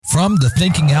From the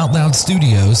Thinking Out Loud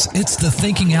studios, it's the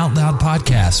Thinking Out Loud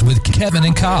podcast with Kevin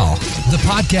and Kyle. The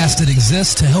podcast that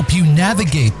exists to help you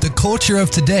navigate the culture of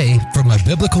today from a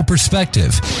biblical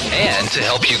perspective. And to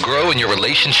help you grow in your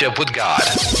relationship with God.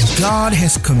 God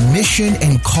has commissioned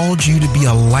and called you to be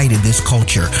a light in this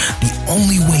culture. The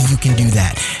only way you can do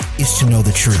that is to know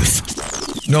the truth.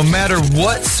 No matter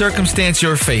what circumstance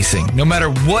you're facing, no matter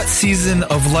what season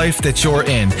of life that you're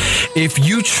in, if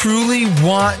you truly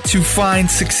want to find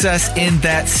success in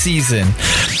that season,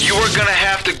 you are going to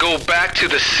have to go back to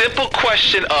the simple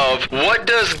question of, what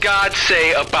does God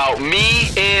say about me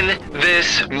in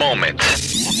this moment?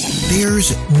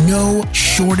 There's no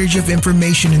shortage of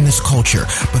information in this culture,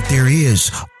 but there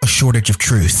is a shortage of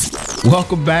truth.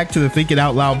 Welcome back to the Thinking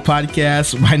Out Loud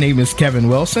podcast. My name is Kevin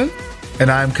Wilson. And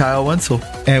I'm Kyle Wenzel.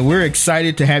 And we're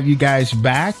excited to have you guys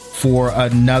back for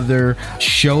another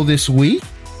show this week.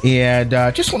 And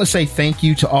just want to say thank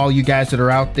you to all you guys that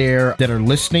are out there that are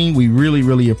listening. We really,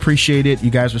 really appreciate it. You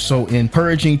guys are so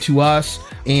encouraging to us.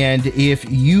 And if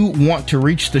you want to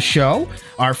reach the show,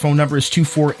 our phone number is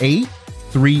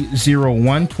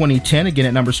 248-301-2010. Again,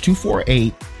 that number is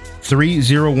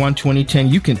 248-301-2010.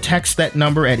 You can text that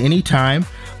number at any time,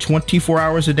 24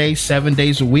 hours a day, 7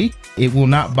 days a week. It will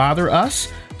not bother us.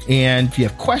 And if you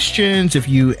have questions, if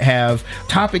you have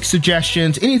topic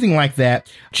suggestions, anything like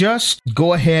that, just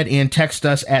go ahead and text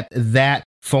us at that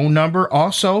phone number.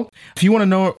 Also, if you want to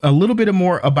know a little bit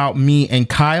more about me and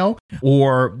Kyle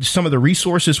or some of the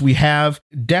resources we have,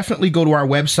 definitely go to our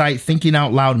website,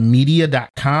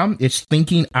 thinkingoutloudmedia.com. It's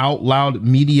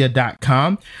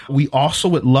thinkingoutloudmedia.com. We also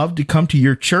would love to come to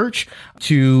your church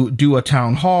to do a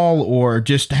town hall or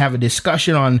just have a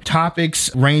discussion on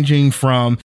topics ranging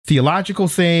from theological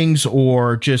things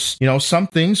or just, some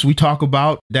things we talk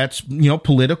about that's,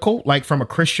 political, like from a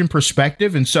Christian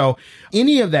perspective. And so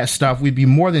any of that stuff, we'd be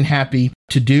more than happy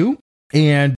to do.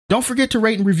 And don't forget to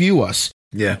rate and review us.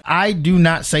 Yeah. I do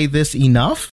not say this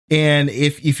enough. And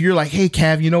if you're like, hey,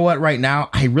 Kev, you know what, right now,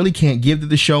 I really can't give to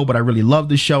the show, but I really love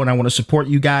the show and I want to support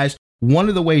you guys. One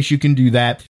of the ways you can do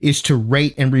that is to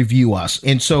rate and review us.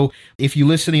 And so if you're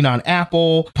listening on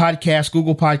Apple Podcasts,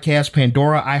 Google Podcasts,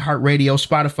 Pandora, iHeartRadio,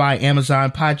 Spotify, Amazon,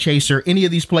 Podchaser, any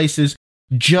of these places,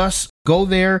 just go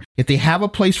there. If they have a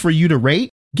place for you to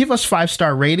rate, give us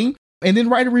 5-star rating and then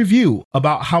write a review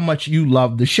about how much you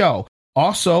love the show.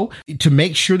 Also, to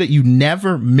make sure that you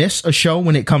never miss a show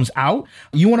when it comes out,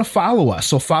 you want to follow us.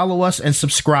 So follow us and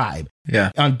subscribe.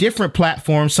 Yeah. On different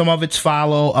platforms, some of it's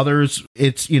follow, others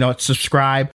it's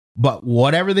subscribe. But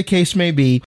whatever the case may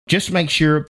be, just make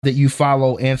sure that you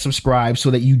follow and subscribe so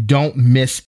that you don't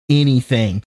miss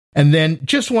anything. And then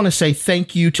just want to say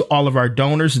thank you to all of our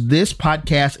donors. This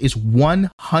podcast is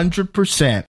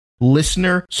 100%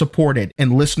 listener supported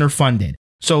and listener funded.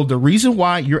 So the reason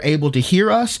why you're able to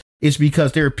hear us is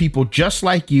because there are people just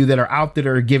like you that are out there that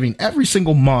are giving every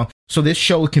single month so this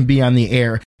show can be on the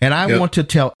air. And I want to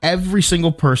tell every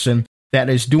single person that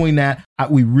is doing that,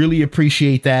 we really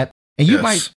appreciate that. And you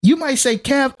might say,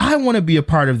 Kev, I want to be a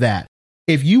part of that.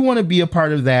 If you want to be a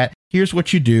part of that, here's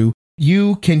what you do.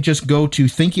 You can just go to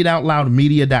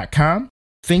thinkingoutloudmedia.com,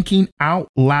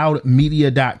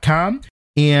 thinkingoutloudmedia.com.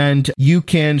 And you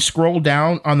can scroll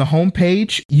down on the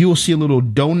homepage. You will see a little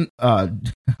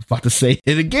about to say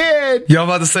it again. You're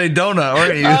about to say donut,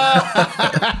 aren't you?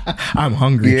 I'm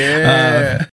hungry.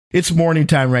 Yeah. It's morning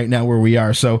time right now where we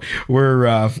are. So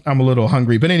I'm a little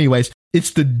hungry. But anyways,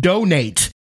 it's the donate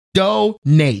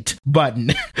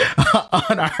button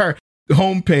on our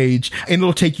homepage. And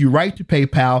it'll take you right to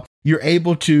PayPal. You're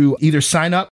able to either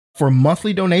sign up for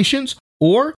monthly donations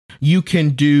or you can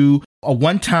do a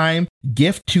one-time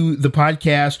gift to the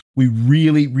podcast. We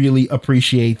really, really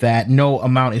appreciate that. No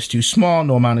amount is too small.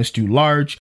 No amount is too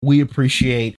large. We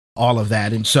appreciate all of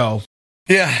that. And so,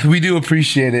 yeah, we do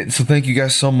appreciate it. So thank you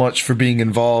guys so much for being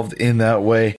involved in that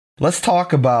way. Let's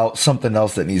talk about something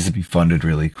else that needs to be funded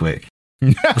really quick.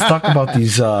 Let's talk about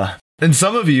these. And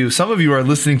some of you are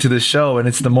listening to this show and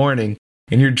it's the morning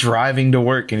and you're driving to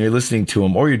work and you're listening to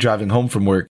them, or you're driving home from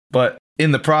work. But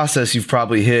in the process, you've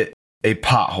probably hit a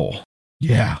pothole.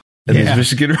 Yeah. And these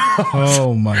Michigan roads.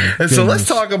 Oh my And goodness. so let's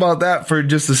talk about that for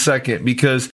just a second,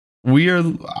 because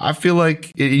I feel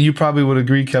like you probably would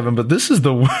agree, Kevin, but this is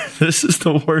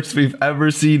the worst we've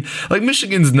ever seen. Like,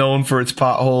 Michigan's known for its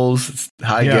potholes, its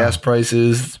high gas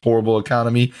prices, its horrible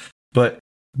economy, but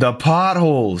the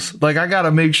potholes, like, I got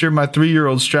to make sure my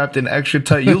 3-year-old's strapped in extra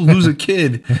tight. You'll lose a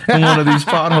kid in one of these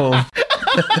potholes.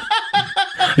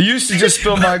 I used to just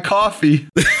spill my coffee.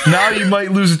 Now you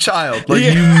might lose a child. Like,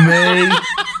 you may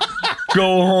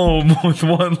go home with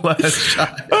one last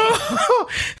child.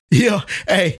 Yeah.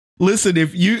 Hey, listen,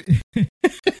 if you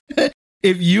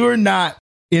if you're not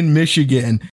in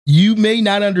Michigan, you may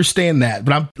not understand that.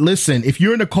 But listen, if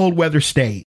you're in a cold weather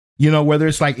state, whether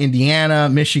it's like Indiana,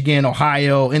 Michigan,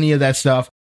 Ohio, any of that stuff,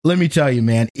 let me tell you,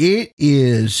 man, it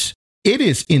is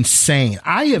insane.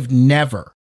 I have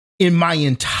never in my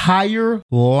entire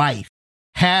life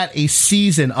had a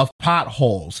season of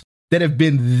potholes that have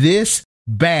been this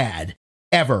bad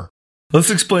ever. Let's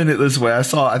explain it this way. I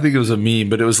think it was a meme,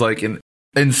 but it was like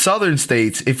in southern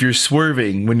states, if you're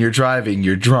swerving when you're driving,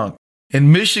 you're drunk.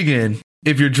 In Michigan,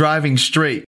 if you're driving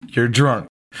straight, you're drunk.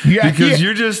 Yeah, because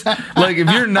you're just like, if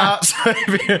you're not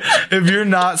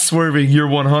swerving, you're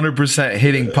 100%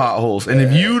 hitting potholes. And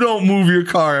if you don't move your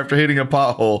car after hitting a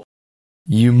pothole,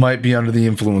 you might be under the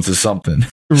influence of something.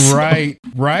 Right.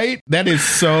 That is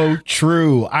so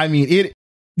true. I mean,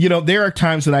 there are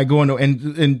times that I go into,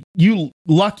 and you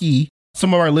lucky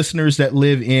some of our listeners that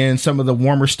live in some of the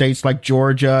warmer states like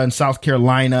Georgia and South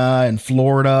Carolina and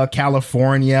Florida,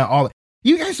 California,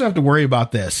 you guys don't have to worry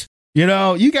about this. You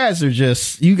guys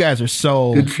are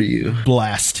so good for you.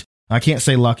 Blessed. I can't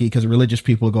say lucky because religious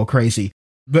people go crazy,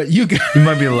 but you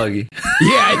might be lucky.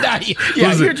 Yeah.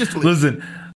 Listen,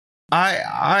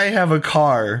 I have a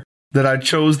car that I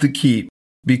chose to keep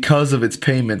because of its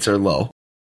payments are low,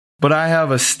 but I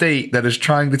have a state that is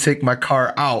trying to take my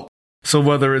car out. So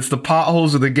whether it's the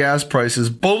potholes or the gas prices,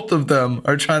 both of them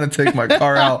are trying to take my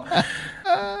car out.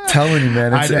 Telling you,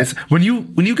 man, it's when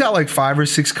you got like 5 or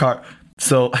 6 cars.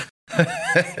 So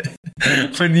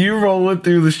when you rolling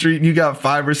through the street and you got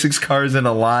 5 or 6 cars in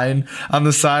a line on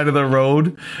the side of the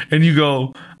road, and you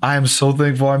go, I am so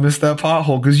thankful I missed that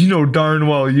pothole, because darn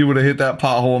well you would have hit that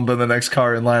pothole and been the next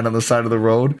car in line on the side of the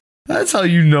road. That's how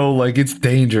like it's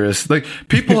dangerous. Like,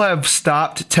 people have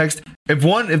stopped text.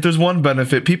 If there's one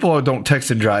benefit, people don't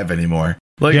text and drive anymore.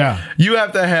 Like, you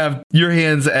have to have your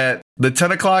hands at the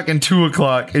 10 o'clock and 2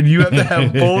 o'clock, and you have to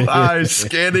have both eyes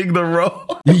scanning the road.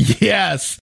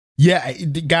 Yes. Yeah,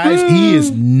 guys, he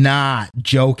is not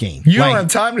joking. You don't have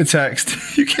time to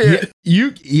text. You can't.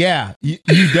 You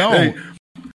don't. Hey,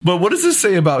 but what does this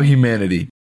say about humanity?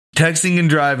 Texting and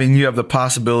driving, you have the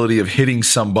possibility of hitting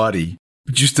somebody,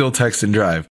 but you still text and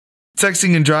drive.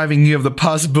 Texting and driving, you have the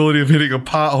possibility of hitting a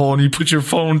pothole, and you put your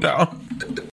phone down.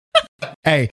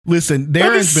 Hey, listen,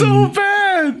 so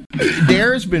bad.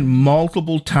 There's been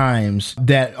multiple times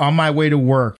that on my way to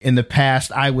work in the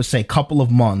past, I would say couple of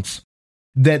months,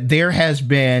 that there has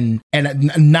been, and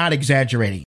I'm not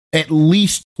exaggerating, at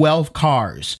least 12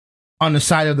 cars on the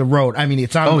side of the road. I mean,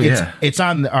 it's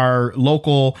on our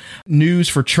local news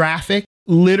for traffic.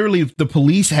 Literally, the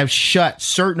police have shut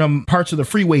certain parts of the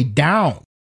freeway down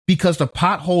because the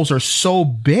potholes are so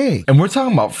big. And we're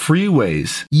talking about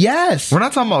freeways. Yes. We're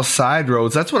not talking about side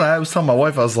roads. That's what I was telling my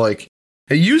wife. I was like,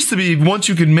 it used to be once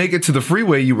you could make it to the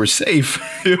freeway, you were safe.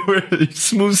 You were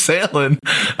smooth sailing.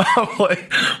 I'm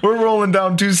like, we're rolling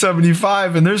down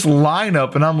 275 and there's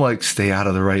lineup. And I'm like, stay out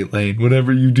of the right lane.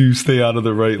 Whatever you do, stay out of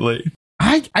the right lane.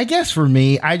 I guess for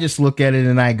me, I just look at it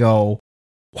and I go,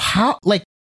 how, like,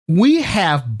 we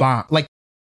have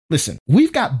listen,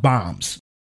 we've got bombs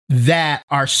that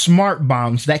are smart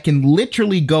bombs that can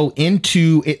literally go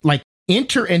into it, like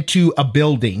enter into a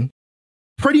building,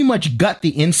 pretty much gut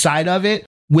the inside of it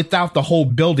without the whole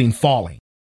building falling.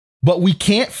 But we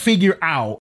can't figure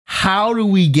out how do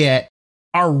we get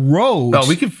our roads. No,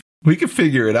 we can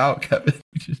figure it out, Kevin.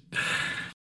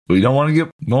 We don't want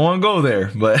to go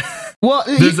there, but well,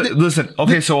 listen.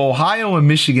 Okay, so Ohio and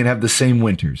Michigan have the same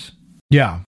winters.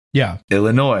 Yeah.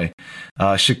 Illinois,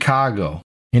 Chicago,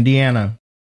 Indiana.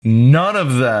 None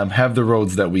of them have the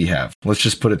roads that we have. Let's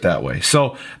just put it that way.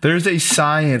 So there's a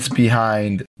science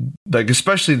behind, like,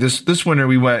 especially this winter,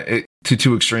 we went to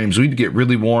two extremes. We'd get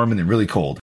really warm and then really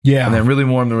cold. Yeah. And then really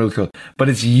warm and really cold. But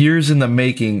it's years in the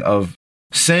making of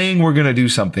saying we're going to do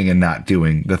something and not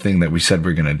doing the thing that we said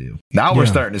we're going to do. Now we're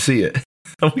starting to see it.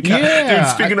 Dude,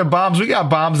 speaking of bombs, we got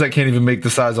bombs that can't even make the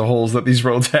size of holes that these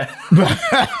roads have.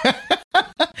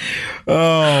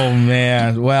 Oh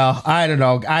man. Well, I don't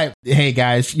know. Hey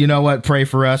guys, you know what? Pray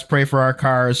for us, pray for our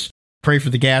cars, pray for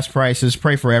the gas prices,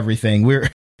 pray for everything.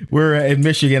 We're in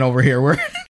Michigan over here.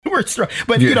 We're strong.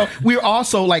 But you know, we're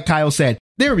also, like Kyle said,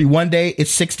 there will be one day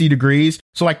it's 60 degrees.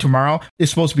 So like tomorrow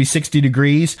it's supposed to be 60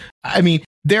 degrees. I mean,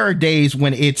 there are days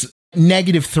when it's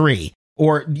 -3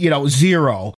 or,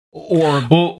 0 or.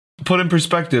 Well, put in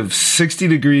perspective, 60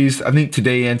 degrees, I think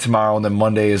today and tomorrow, and then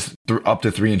Monday is up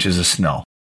to 3 inches of snow.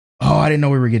 Oh, I didn't know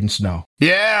we were getting snow.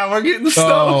 Yeah, we're getting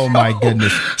snow. Oh, my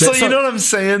goodness. So you know what I'm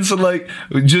saying? So like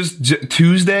just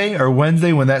Tuesday or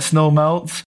Wednesday when that snow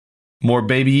melts, more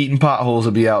baby eating potholes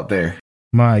will be out there.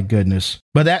 My goodness.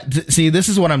 But this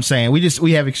is what I'm saying.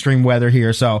 We have extreme weather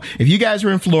here. So if you guys are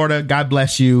in Florida, God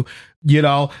bless you. You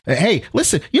know, hey,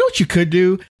 listen, you know what you could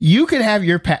do? You could have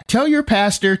tell your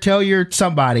pastor, tell your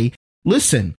somebody,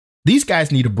 listen, these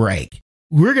guys need a break.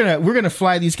 We're going to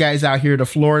fly these guys out here to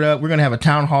Florida. We're going to have a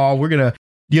town hall. We're going to,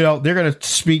 you know, they're going to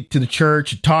speak to the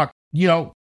church and talk, you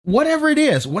know, whatever it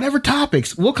is, whatever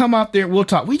topics, we'll come out there. We'll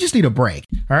talk. We just need a break.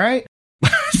 All right.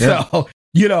 So,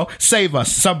 you know, save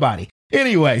us, somebody.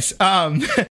 Anyways,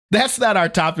 that's not our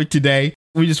topic today.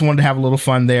 We just wanted to have a little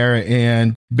fun there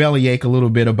and bellyache a little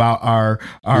bit about our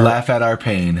laugh at our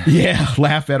pain. Yeah,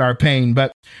 laugh at our pain.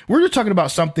 But we're just talking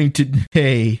about something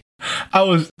today. I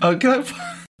was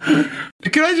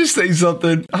can I just say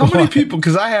something? How many people?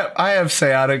 Because I have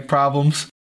sciatic problems.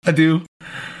 I do.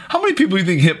 How many people do you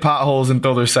think hit potholes and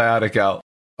throw their sciatic out?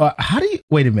 How do you?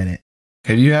 Wait a minute.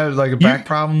 Have you had like a back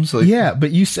problems? Like, yeah,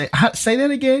 but you say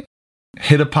that again.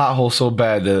 Hit a pothole so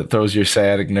bad that it throws your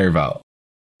sciatic nerve out.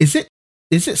 Is it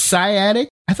sciatic?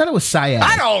 I thought it was sciatic.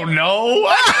 I don't know.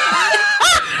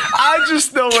 I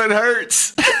just know it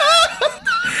hurts.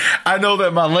 I know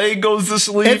that my leg goes to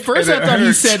sleep. At first, I thought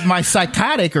you said my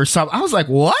psychotic or something. I was like,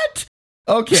 what?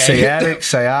 Okay.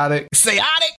 Sciatic.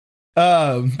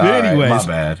 But anyways, my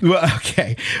bad. Well,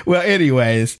 okay. Well,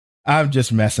 anyways, I'm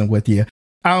just messing with you.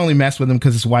 I only mess with him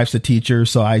because his wife's a teacher,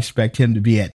 so I expect him to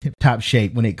be at tip-top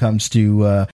shape when it comes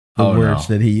to the words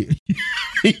that he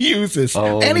uses.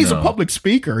 And he's a public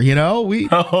speaker, you know?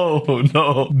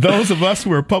 Those of us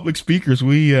who are public speakers,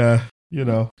 we, you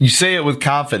know. You say it with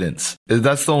confidence.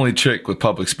 That's the only trick with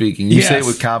public speaking. You say it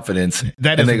with confidence,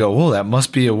 and they go, whoa, that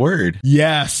must be a word.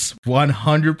 Yes,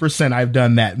 100%. I've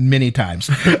done that many times.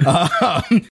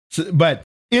 But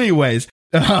anyways,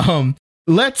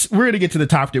 we're going to get to the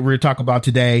topic that we're going to talk about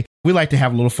today. We like to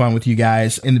have a little fun with you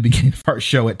guys in the beginning of our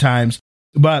show at times,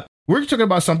 but we're talking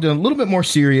about something a little bit more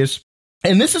serious.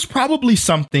 And this is probably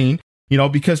something, you know,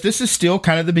 because this is still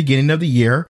kind of the beginning of the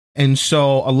year. And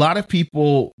so a lot of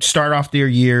people start off their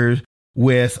year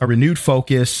with a renewed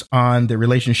focus on their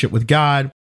relationship with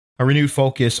God, a renewed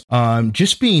focus on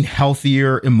just being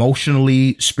healthier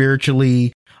emotionally,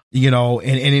 spiritually, you know,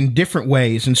 and in different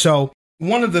ways. And so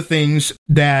one of the things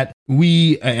that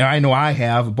and I know I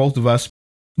have, both of us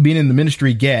being in the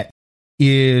ministry, get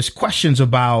is questions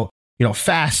about, you know,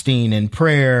 fasting and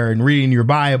prayer and reading your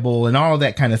Bible and all of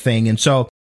that kind of thing. And so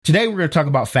today we're going to talk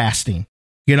about fasting.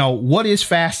 You know, what is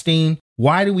fasting?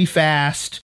 Why do we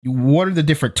fast? What are the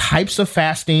different types of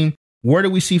fasting? Where do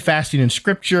we see fasting in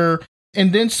scripture?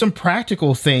 And then some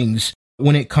practical things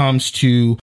when it comes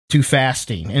to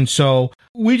fasting. And so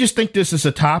we just think this is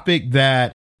a topic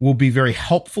that will be very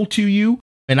helpful to you.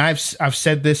 And I've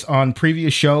said this on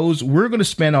previous shows. We're going to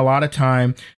spend a lot of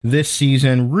time this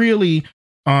season really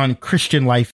on Christian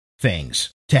life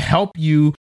things to help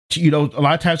you. You know, a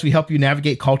lot of times we help you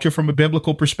navigate culture from a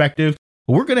biblical perspective.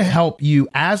 We're going to help you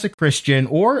as a Christian,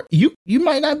 or you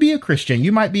might not be a Christian.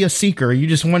 You might be a seeker. You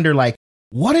just wonder, like,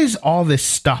 what is all this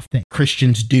stuff that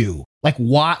Christians do? Like,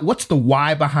 what's the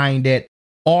why behind it?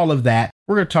 All of that.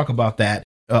 We're going to talk about that,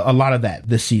 a lot of that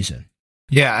this season.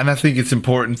 Yeah, and I think it's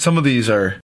important. Some of these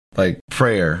are like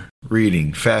prayer,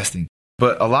 reading, fasting,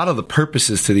 but a lot of the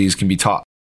purposes to these can be taught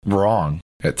wrong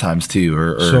at times too,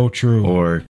 or so true,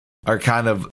 or are kind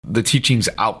of the teachings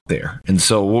out there. And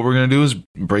so what we're going to do is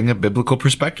bring a biblical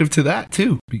perspective to that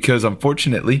too, because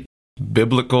unfortunately,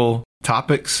 biblical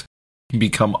topics can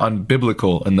become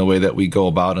unbiblical in the way that we go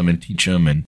about them and teach them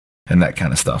and that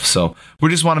kind of stuff. So we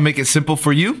just want to make it simple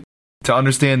for you to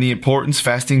understand the importance.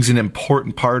 Fasting is an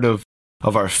important part of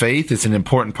our faith. It's an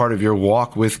important part of your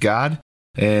walk with God,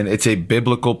 and it's a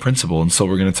biblical principle. And so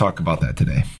we're going to talk about that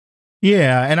today.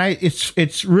 Yeah, and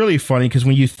it's really funny because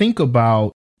when you think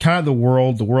about kind of the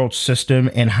world system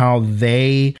and how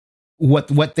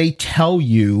what they tell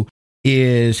you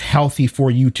is healthy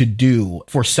for you to do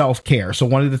for self-care. So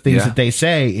one of the things that they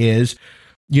say is,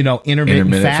 you know,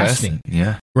 intermittent fasting.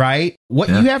 Yeah. Right? You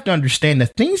have to understand, the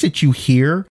things that you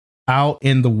hear out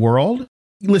in the world,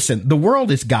 listen, the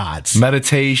world is God's.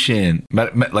 Meditation.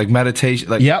 Like meditation.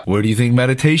 Like, yep. Where do you think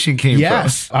meditation came from?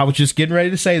 Yes. I was just getting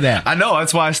ready to say that. I know.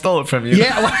 That's why I stole it from you.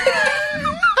 Yeah.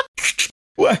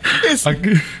 There's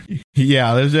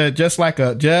just like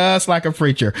a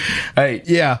preacher. Hey,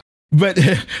 yeah. But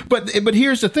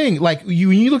here's the thing. Like, when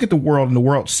you look at the world and the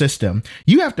world system,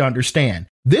 you have to understand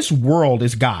this world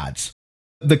is God's.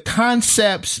 The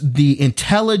concepts, the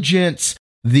intelligence,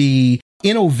 the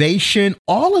innovation,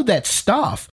 all of that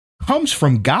stuff comes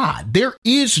from God. There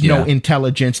is no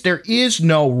intelligence. There is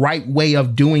no right way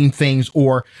of doing things,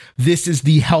 or this is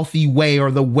the healthy way or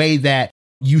the way that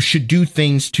you should do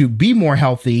things to be more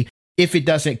healthy. if it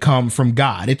doesn't come from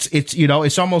God. It's you know,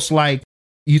 it's almost like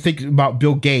you think about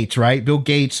Bill Gates, right? Bill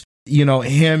Gates, you know,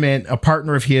 him and a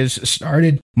partner of his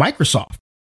started Microsoft,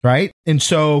 right? And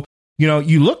so, you know,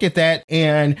 you look at that,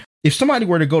 and if somebody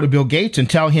were to go to Bill Gates and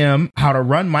tell him how to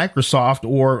run Microsoft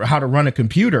or how to run a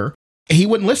computer, he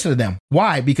wouldn't listen to them.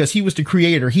 Why? Because he was the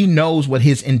creator. He knows what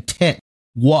his intent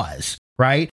was,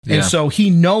 right? Yeah. And so he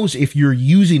knows if you're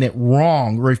using it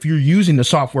wrong or if you're using the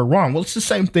software wrong. Well, it's the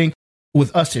same thing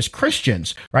with us as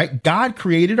Christians, right? God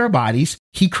created our bodies.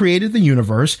 He created the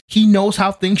universe. He knows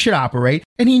how things should operate,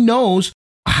 and he knows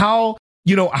how,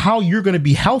 you know, how you're going to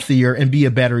be healthier and be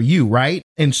a better you, right?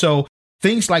 And so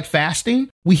things like fasting,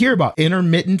 we hear about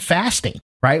intermittent fasting,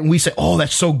 right? And we say, oh,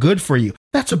 that's so good for you.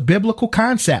 That's a biblical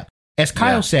concept. As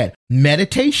Kyle said,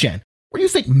 meditation. Where do you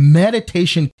think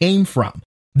meditation came from?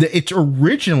 It's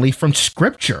originally from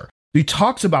scripture. He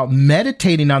talks about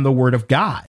meditating on the word of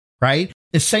God, right?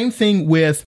 The same thing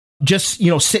with just,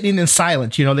 you know, sitting in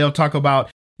silence. You know, they'll talk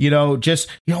about, you know, just,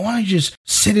 you know, why don't you just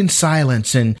sit in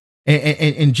silence and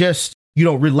just, you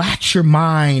know, relax your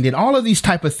mind and all of these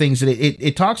type of things that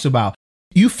it talks about.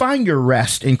 You find your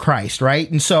rest in Christ, right?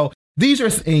 And so these are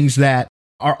things that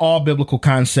are all biblical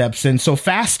concepts. And so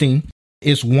fasting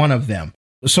is one of them.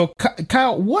 So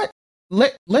Kyle,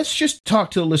 let's just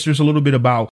talk to the listeners a little bit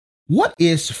about what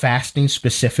is fasting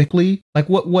specifically? Like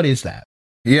what is that?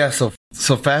 Yeah, so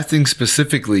fasting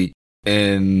specifically,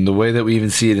 and the way that we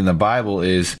even see it in the Bible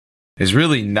is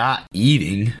really not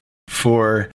eating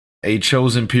for a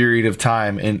chosen period of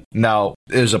time. And now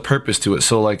there's a purpose to it.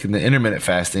 So like in the intermittent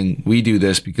fasting, we do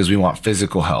this because we want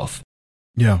physical health.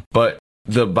 Yeah. But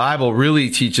the Bible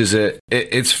really teaches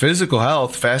it's physical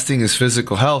health. Fasting is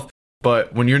physical health.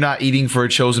 But when you're not eating for a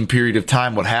chosen period of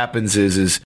time, what happens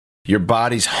is your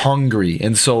body's hungry.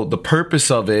 And so the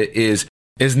purpose of it is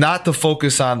not to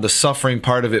focus on the suffering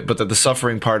part of it, but that the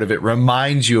suffering part of it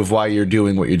reminds you of why you're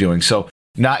doing what you're doing. So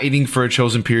not eating for a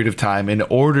chosen period of time in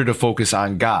order to focus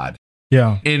on God.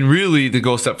 Yeah. And really, to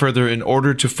go a step further, in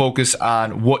order to focus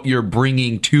on what you're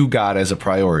bringing to God as a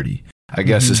priority, I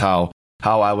guess is how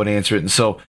I would answer it. And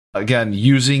so, again,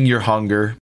 using your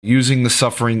hunger, using the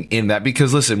suffering in that,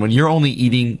 because listen, when you're only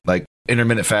eating like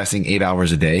intermittent fasting 8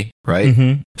 hours a day, right?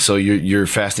 Mm-hmm. So you're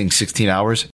fasting 16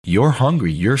 hours, you're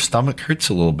hungry, your stomach hurts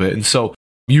a little bit. And so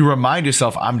you remind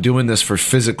yourself, I'm doing this for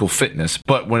physical fitness.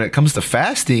 But when it comes to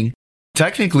fasting,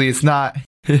 technically it's not,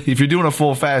 if you're doing a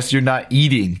full fast, you're not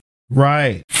eating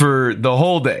right for the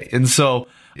whole day. And so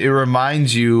it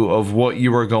reminds you of what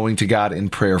you are going to God in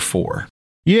prayer for.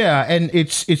 Yeah, and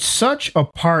it's such a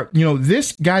part, you know,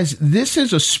 this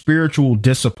is a spiritual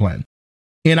discipline.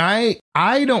 And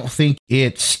I don't think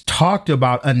it's talked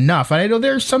about enough. I know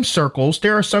there are some circles,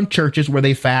 there are some churches where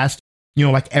they fast, you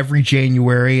know, like every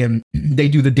January, and they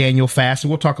do the Daniel fast,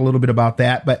 and we'll talk a little bit about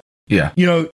that. But yeah, you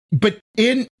know, but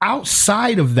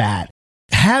outside of that,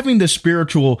 having the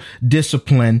spiritual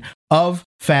discipline of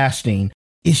fasting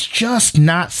is just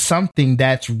not something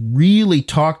that's really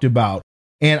talked about.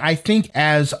 And I think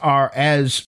as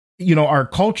you know, our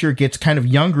culture gets kind of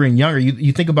younger and younger.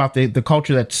 You think about the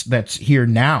culture that's here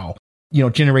now, you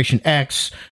know, Generation X.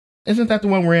 Isn't that the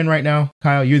one we're in right now?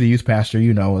 Kyle, you're the youth pastor,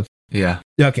 you know. Yeah.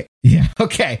 Okay. Yeah.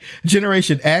 Okay.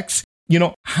 Generation X, you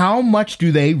know, how much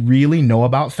do they really know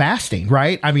about fasting,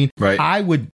 right? I mean, right.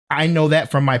 I know that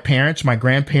from my parents, my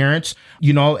grandparents,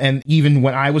 you know, and even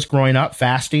when I was growing up,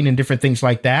 fasting and different things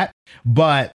like that.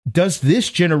 But does this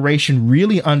generation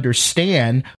really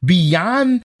understand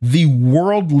beyond the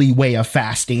worldly way of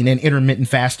fasting and intermittent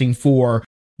fasting for,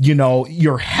 you know,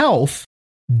 your health?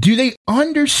 Do they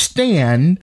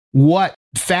understand what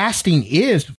fasting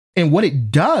is and what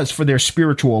it does for their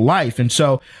spiritual life? And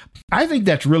so I think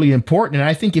that's really important. And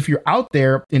I think if you're out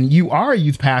there and you are a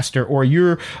youth pastor or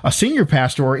you're a senior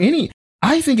pastor or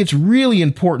I think it's really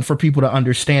important for people to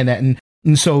understand that. And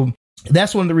so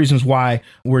that's one of the reasons why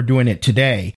we're doing it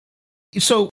today.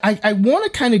 So I want to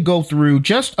kind of go through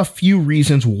just a few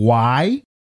reasons why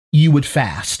you would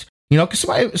fast, you know,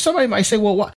 because somebody might say,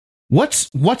 well, what's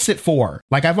it for?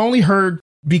 Like, I've only heard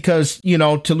because, you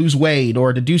know, to lose weight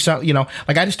or to do something, you know,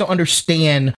 like, I just don't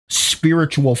understand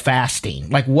spiritual fasting.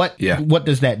 Like, what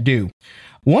does that do?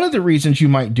 One of the reasons you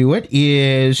might do it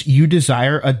is you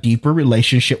desire a deeper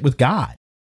relationship with God.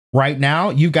 Right now,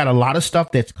 you've got a lot of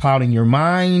stuff that's clouding your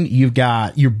mind.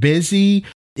 You're busy.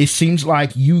 It seems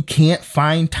like you can't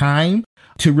find time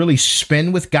to really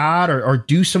spend with God or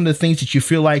do some of the things that you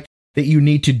feel like that you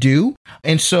need to do.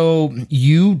 And so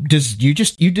you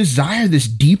desire this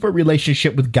deeper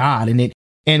relationship with God.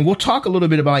 And we'll talk a little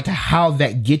bit about like how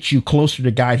that gets you closer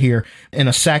to God here in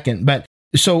a second. But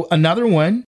so another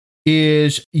one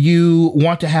is you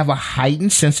want to have a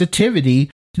heightened sensitivity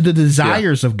to the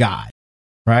desires of God,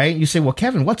 right? You say, well,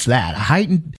 Kevin, what's that? A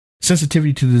heightened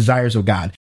sensitivity to the desires of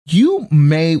God. You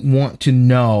may want to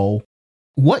know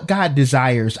what God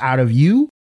desires out of you,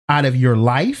 out of your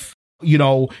life,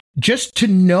 just to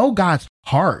know God's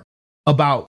heart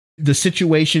about the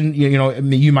situation,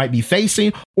 you might be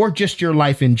facing, or just your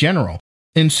life in general.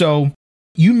 And so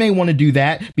you may want to do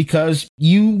that because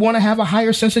you want to have a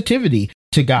higher sensitivity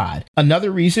to God.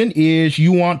 Another reason is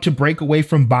you want to break away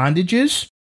from bondages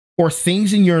or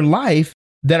things in your life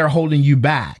that are holding you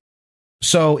back.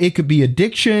 So it could be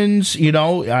addictions,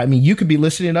 you could be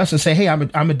listening to us and say, hey,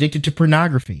 I'm addicted to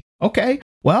pornography. Okay,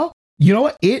 well, you know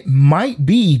what? It might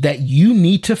be that you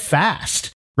need to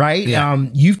fast, right? Yeah.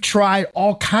 You've tried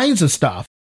all kinds of stuff,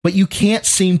 but you can't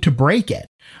seem to break it.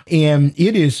 And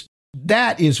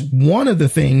that is one of the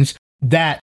things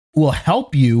that will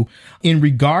help you in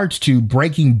regards to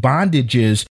breaking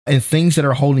bondages and things that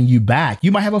are holding you back.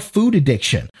 You might have a food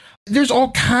addiction. There's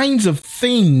all kinds of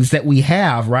things that we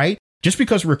have, right? Just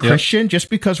because we're Christian, just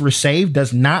because we're saved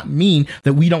does not mean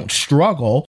that we don't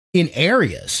struggle in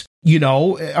areas,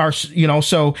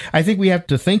 so I think we have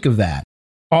to think of that.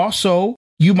 Also,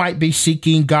 you might be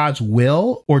seeking God's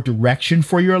will or direction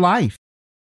for your life.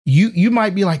 You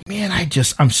might be like, man,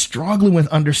 I'm struggling with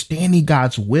understanding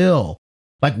God's will.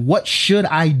 Like, what should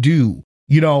I do?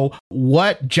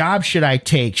 What job should I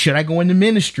take? Should I go into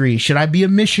ministry? Should I be a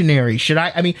missionary?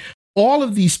 All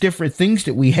of these different things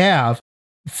that we have,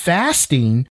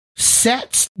 fasting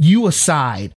sets you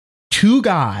aside to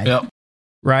God,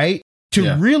 right?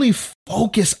 To really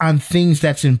focus on things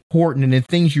that's important and the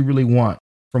things you really want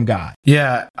from God.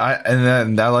 Yeah, I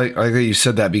like that you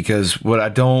said that, because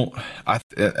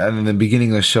in the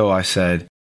beginning of the show I said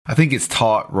I think it's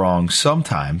taught wrong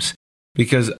sometimes,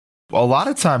 because a lot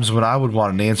of times when I would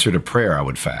want an answer to prayer, I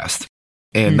would fast,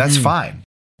 and that's fine.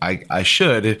 I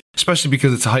should, especially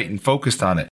because it's heightened focused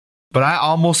on it. But I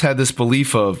almost had this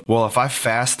belief of, well, if I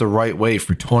fast the right way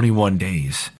for 21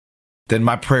 days, then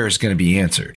my prayer is going to be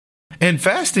answered. And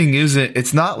fasting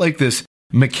it's not like this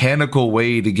mechanical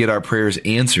way to get our prayers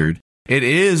answered. It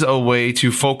is a way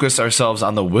to focus ourselves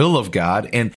on the will of God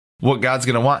and what God's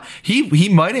going to want. He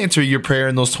might answer your prayer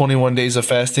in those 21 days of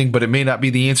fasting, but it may not be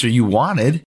the answer you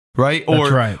wanted, right?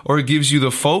 Or it gives you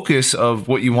the focus of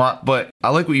what you want. But I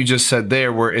like what you just said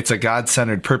there, where it's a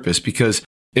God-centered purpose, because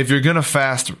if you're going to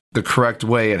fast the correct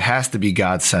way, it has to be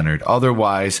God-centered.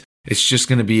 Otherwise, it's just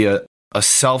going to be a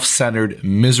self-centered,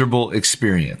 miserable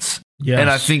experience. Yes. And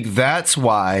I think that's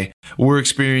why we're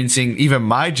experiencing, even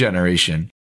my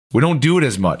generation, we don't do it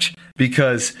as much,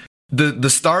 because the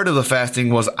start of the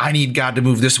fasting was, I need God to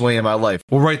move this way in my life.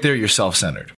 Well, right there, you're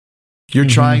self-centered. You're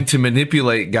trying to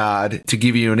manipulate God to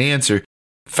give you an answer.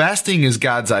 Fasting is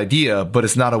God's idea, but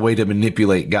it's not a way to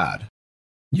manipulate God.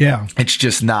 Yeah. It's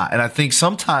just not. And I think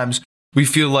sometimes we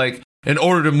feel like, in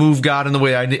order to move God in the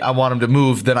way I want him to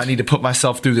move, then I need to put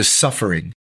myself through this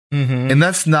suffering. And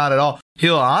that's not at all.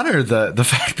 He'll honor the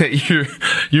fact that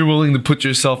you're willing to put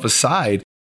yourself aside.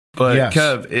 But yes,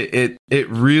 Kev, it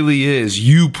really is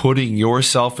you putting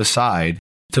yourself aside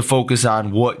to focus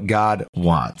on what God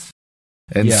wants.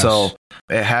 And so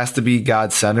it has to be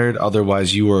God-centered.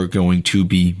 Otherwise, you are going to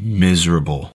be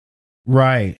miserable.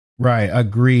 Right.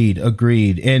 Agreed.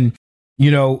 And,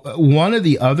 one of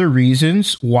the other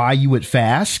reasons why you would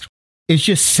fast is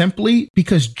just simply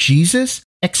because Jesus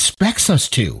expects us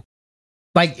to.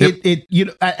 Like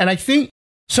and I think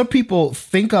some people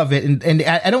think of it, and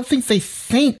I don't think they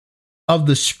think of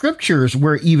the scriptures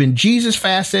where even Jesus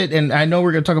fasted. And I know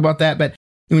we're going to talk about that, but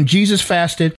when Jesus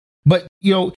fasted, but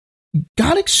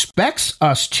God expects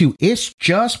us to. It's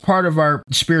just part of our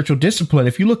spiritual discipline.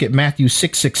 If you look at Matthew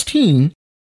 6:16,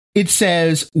 it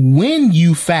says, when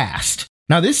you fast.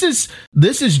 Now, this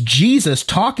is Jesus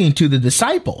talking to the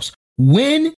disciples.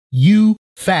 When you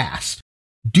fast,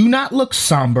 do not look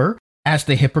somber as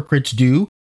the hypocrites do,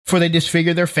 for they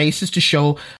disfigure their faces to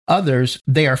show others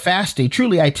they are fasting.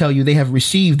 Truly, I tell you, they have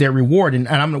received their reward. And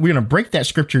we're going to break that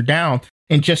scripture down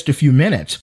in just a few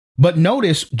minutes. But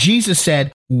notice Jesus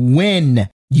said, when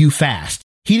you fast.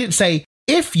 He didn't say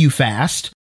if you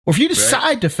fast, or if you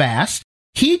decide to fast.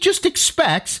 He just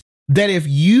expects that if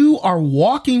you are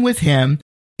walking with him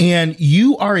and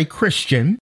you are a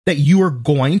Christian, that you are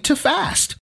going to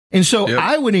fast. And so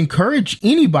I would encourage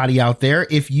anybody out there,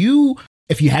 if you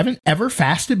haven't ever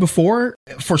fasted before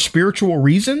for spiritual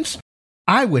reasons,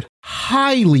 I would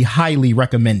highly, highly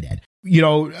recommend it.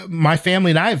 My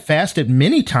family and I have fasted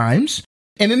many times.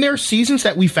 And then there are seasons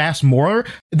that we fast more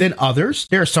than others.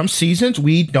 There are some seasons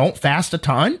we don't fast a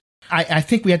ton. I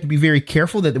think we have to be very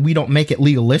careful that we don't make it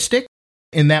legalistic.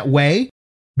 in that way.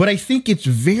 But I think it's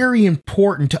very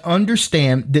important to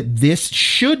understand that this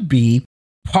should be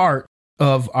part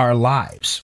of our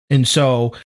lives. And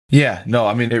so, yeah, no,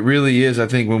 I mean, it really is. I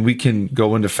think when we can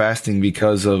go into fasting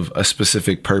because of a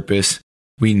specific purpose,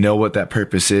 we know what that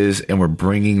purpose is, and we're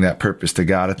bringing that purpose to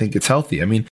God. I think it's healthy. I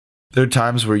mean, there are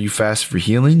times where you fast for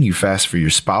healing, you fast for your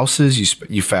spouses,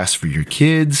 you fast for your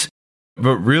kids.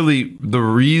 But really, the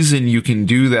reason you can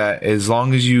do that, as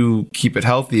long as you keep it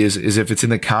healthy, is if it's in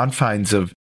the confines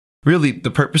of, really,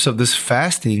 the purpose of this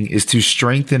fasting is to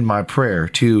strengthen my prayer,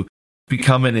 to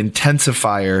become an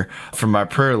intensifier for my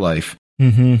prayer life.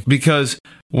 mm-hmm. Because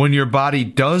when your body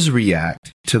does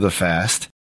react to the fast,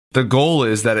 the goal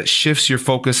is that it shifts your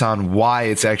focus on why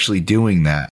it's actually doing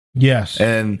that. Yes.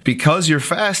 And because you're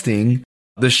fasting,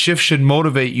 the shift should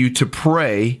motivate you to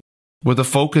pray with a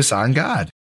focus on God.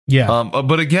 Yeah.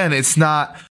 But again, it's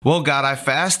not, well, God, I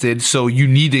fasted, so you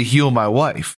need to heal my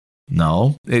wife.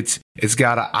 No, it's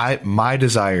God, my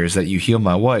desire is that you heal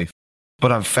my wife.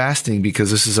 But I'm fasting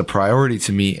because this is a priority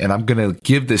to me, and I'm going to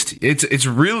give this to it's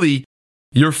really,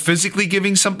 you're physically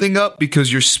giving something up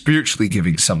because you're spiritually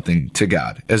giving something to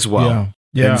God as well. Yeah.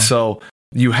 Yeah. And so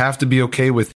you have to be okay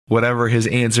with whatever his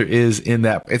answer is in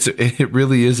that. It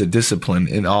really is a discipline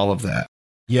in all of that.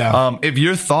 Yeah. If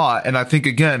your thought, and I think,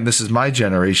 again, this is my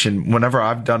generation, whenever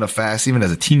I've done a fast, even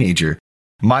as a teenager,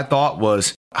 my thought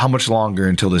was, how much longer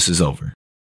until this is over?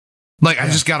 Like, I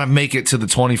just got to make it to the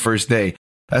 21st day.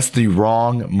 That's the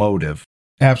wrong motive.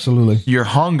 Absolutely. Your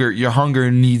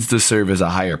hunger needs to serve as a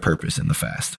higher purpose in the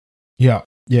fast. Yeah.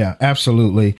 Yeah,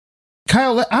 absolutely.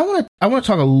 Kyle, I want to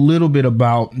talk a little bit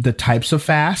about the types of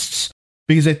fasts,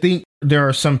 because I think there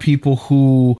are some people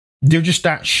who they're just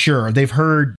not sure. They've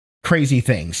heard crazy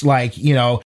things like,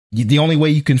 the only way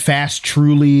you can fast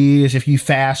truly is if you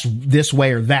fast this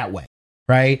way or that way.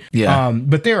 Right. Yeah.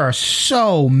 But there are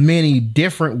so many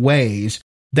different ways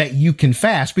that you can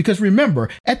fast, because remember,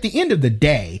 at the end of the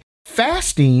day,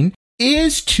 fasting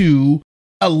is to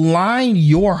align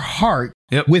your heart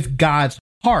with God's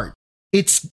heart.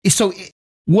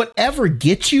 Whatever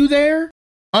gets you there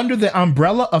under the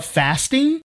umbrella of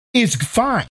fasting is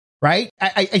fine. Right.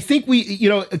 I think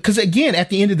because again, at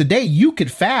the end of the day, you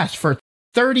could fast for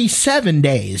 37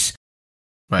 days.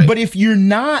 Right. But if you're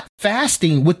not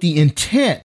fasting with the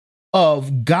intent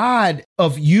of God,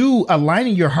 of you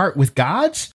aligning your heart with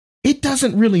God's, it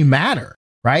doesn't really matter.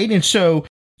 Right. And so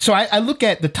I look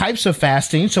at the types of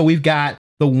fasting. So we've got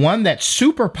the one that's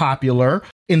super popular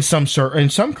in some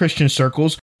Christian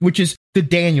circles, which is the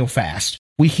Daniel fast.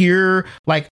 We hear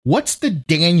like, what's the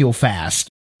Daniel fast?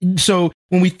 So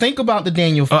when we think about the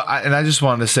Daniel fast, and I just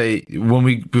wanted to say,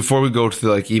 before we go to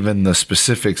like even the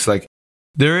specifics, like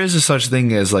there is a such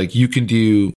thing as like you can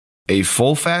do a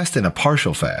full fast and a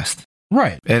partial fast.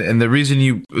 Right. And the reason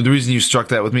you struck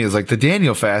that with me is like the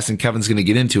Daniel fast, and Kevin's going to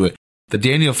get into it. The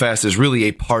Daniel fast is really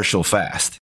a partial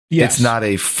fast. Yes. It's not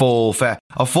a full fast.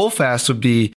 A full fast would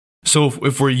be, so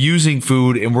if we're using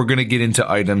food, and we're going to get into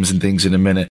items and things in a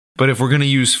minute, but if we're going to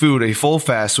use food, a full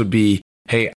fast would be,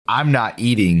 hey, I'm not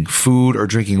eating food or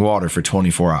drinking water for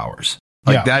 24 hours.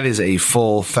 Like that is a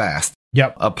full fast.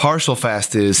 Yep. A partial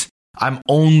fast is, I'm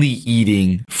only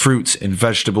eating fruits and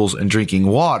vegetables and drinking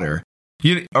water.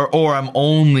 Or I'm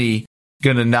only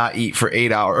going to not eat for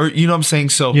 8 hours. Or, you know what I'm saying?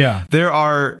 So there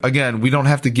are, again, we don't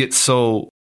have to get so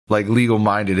like legal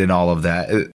minded in all of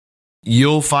that.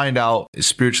 You'll find out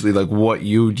spiritually like what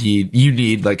you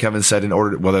need, like Kevin said, in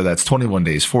order, whether that's 21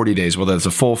 days, 40 days, whether it's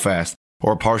a full fast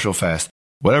or a partial fast,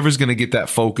 whatever's going to get that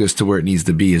focus to where it needs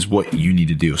to be is what you need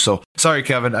to do. So sorry,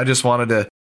 Kevin, I just wanted to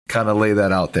kind of lay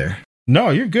that out there. No,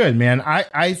 you're good, man.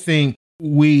 I think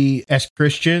we as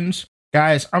Christians,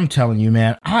 guys, I'm telling you,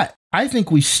 man, I think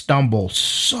we stumble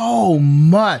so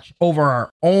much over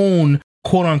our own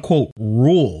quote unquote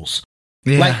rules.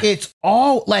 Yeah. Like it's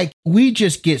all like we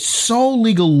just get so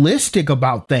legalistic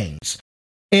about things.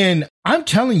 And I'm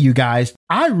telling you guys,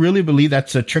 I really believe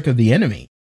that's a trick of the enemy,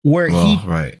 where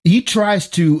he tries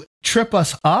to trip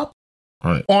us up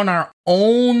on our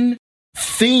own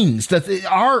things that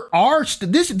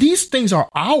these things are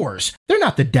ours. They're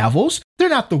not the devil's. They're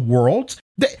not the world's.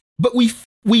 But we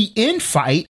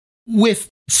infight with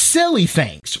silly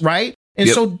things, right? And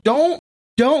so don't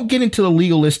get into the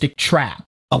legalistic trap.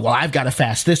 Oh, well, I've got to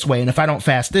fast this way, and if I don't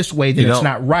fast this way, then it's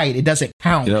not right. It doesn't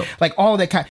count. Like all of that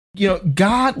kind.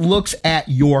 God looks at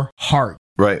your heart.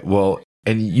 Right. Well,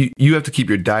 and you have to keep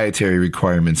your dietary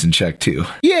requirements in check too.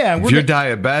 Yeah. If you're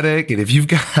diabetic, and if you've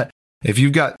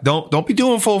got, don't be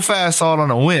doing full fast all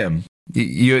on a whim.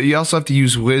 You also have to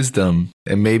use wisdom,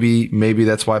 and maybe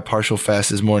that's why partial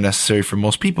fast is more necessary for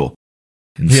most people.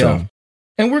 And so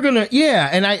And we're going to,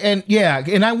 and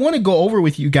I want to go over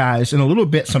with you guys in a little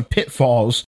bit some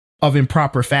pitfalls of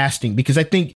improper fasting, because I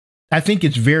think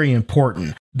it's very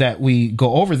important that we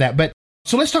go over that. But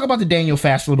so let's talk about the Daniel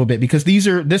fast a little bit, because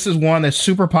this is one that's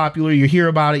super popular. You hear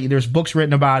about it. There's books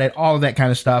written about it, all of that kind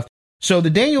of stuff. So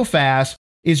the Daniel fast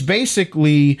is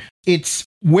basically,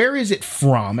 where is it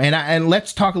from? And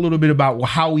let's talk a little bit about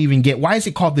how we even why is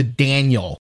it called the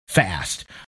Daniel fast?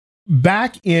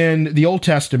 Back in the Old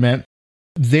Testament,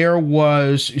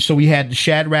 we had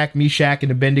Shadrach, Meshach,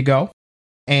 and Abednego,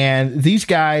 and these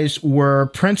guys were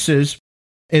princes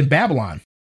in Babylon.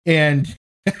 And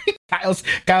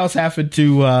Kyle's having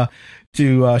to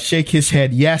shake his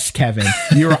head. Yes, Kevin,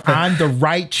 you're on the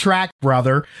right track,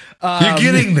 brother. You're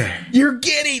getting there. You're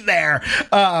getting there.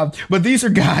 But these are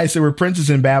guys that were princes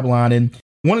in Babylon, and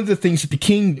one of the things that the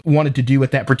king wanted to do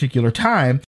at that particular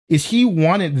time is he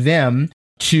wanted them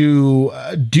to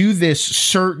do this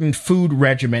certain food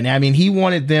regimen. I mean, he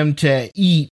wanted them to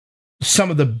eat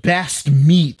some of the best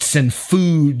meats and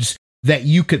foods that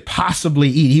you could possibly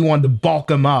eat. He wanted to bulk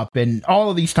them up and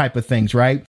all of these type of things,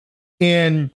 right?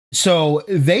 And so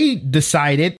they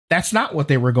decided that's not what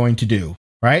they were going to do,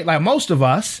 right? Like most of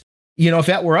us, if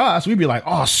that were us, we'd be like,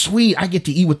 oh, sweet, I get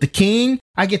to eat with the king.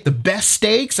 I get the best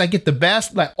steaks. I get the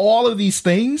best, like all of these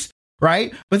things,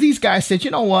 right? But these guys said,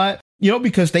 you know what?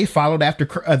 Because they followed after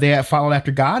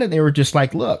God, and they were just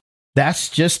like, look, that's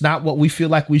just not what we feel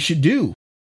like we should do.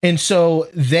 And so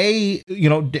they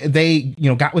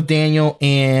got with Daniel,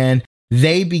 and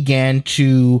they began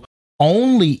to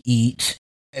only eat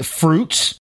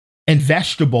fruits and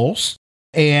vegetables,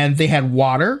 and they had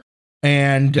water.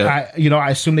 And I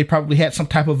assume they probably had some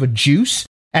type of a juice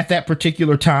at that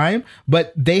particular time,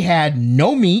 but they had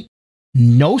no meat,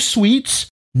 no sweets,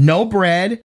 no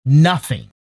bread, nothing.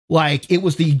 Like it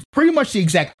was pretty much the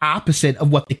exact opposite of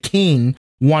what the king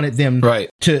wanted them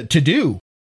to do.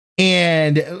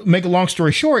 And make a long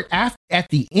story short, at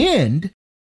the end,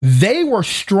 they were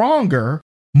stronger,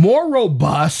 more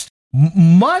robust,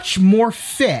 much more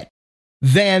fit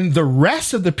than the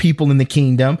rest of the people in the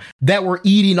kingdom that were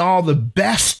eating all the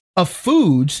best of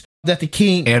foods that the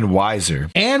king and wiser.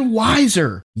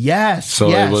 Yes.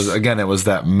 So it was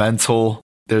that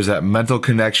there's that mental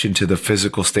connection to the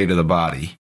physical state of the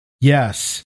body.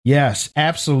 Yes,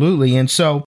 absolutely. And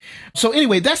so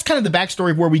anyway, that's kind of the backstory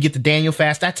of where we get the Daniel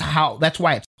fast. That's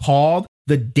why it's called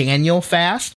the Daniel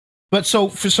fast. But so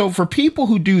for people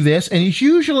who do this, and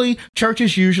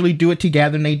churches usually do it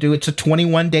together, and it's a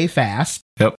 21-day fast.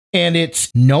 Yep. And it's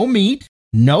no meat,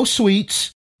 no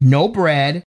sweets, no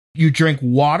bread. You drink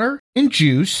water and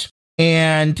juice,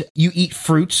 and you eat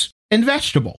fruits and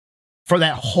vegetable for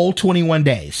that whole 21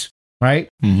 days. Right?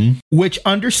 Mm-hmm. Which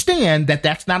understand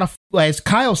that's not as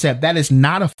Kyle said, that is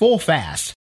not a full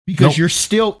fast, because you're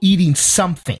still eating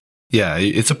something. Yeah,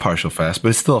 it's a partial fast, but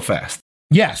it's still a fast.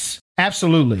 Yes,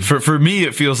 absolutely. For me,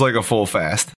 it feels like a full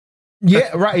fast.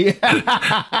 Yeah, right.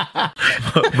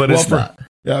 but it's not.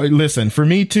 Listen, for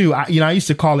me too, I used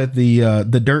to call it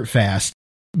the dirt fast,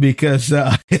 because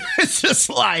it's just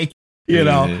like,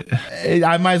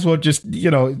 I might as well just,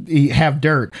 have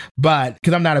dirt, but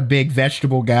because I'm not a big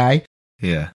vegetable guy.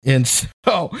 Yeah. And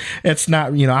so it's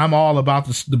not, I'm all about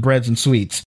the breads and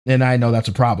sweets, and I know that's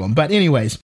a problem. But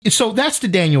anyways, so that's the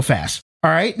Daniel fast. All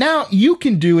right. Now you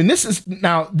can do, and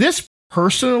this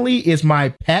personally is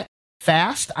my pet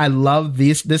fast. I love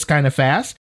this kind of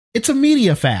fast. It's a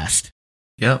media fast.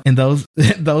 Yeah. And those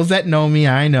that know me,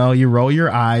 I know you roll your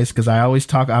eyes, because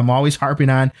I'm always harping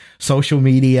on social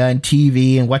media and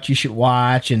TV and what you should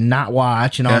watch and not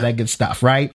watch and all that good stuff,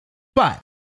 right? But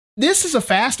this is a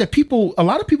fast that a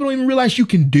lot of people don't even realize you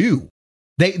can do.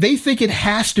 They think it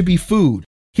has to be food.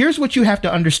 Here's what you have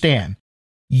to understand.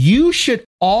 You should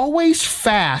always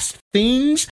fast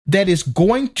things that is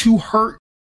going to hurt,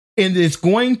 and it's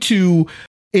going to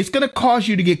cause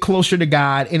you to get closer to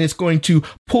God, and it's going to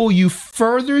pull you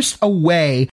furthest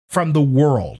away from the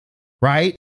world,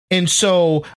 right? And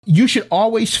so you should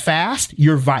always fast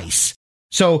your vice.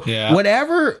 So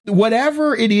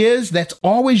whatever it is, that's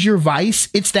always your vice.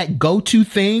 It's that go-to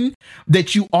thing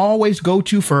that you always go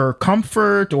to for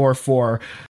comfort or for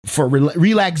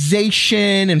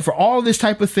relaxation and for all this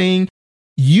type of thing.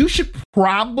 You should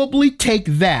probably take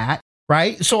that,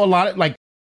 right? So a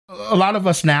lot of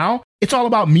us now, it's all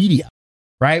about media,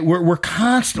 right? We're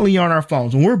constantly on our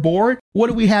phones. When we're bored, what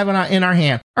do we have in our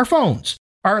hand? Our phones,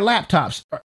 our laptops.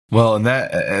 Well,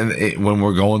 when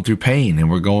we're going through pain and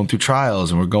we're going through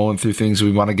trials and we're going through things, we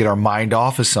want to get our mind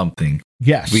off of something.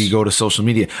 Yes. We go to social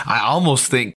media. I almost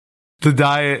think the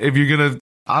diet,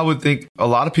 I would think a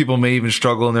lot of people may even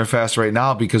struggle in their fast right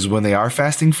now, because when they are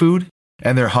fasting food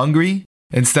and they're hungry,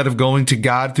 instead of going to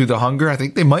God through the hunger, I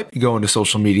think they might be going to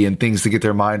social media and things to get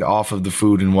their mind off of the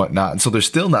food and whatnot. And so they're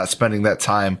still not spending that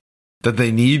time that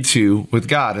they need to with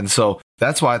God. And so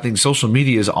that's why I think social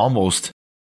media is almost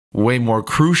way more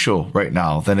crucial right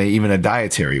now than even a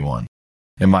dietary one,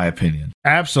 in my opinion.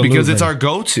 Absolutely. Because it's our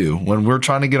go-to when we're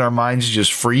trying to get our minds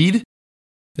just freed.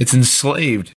 It's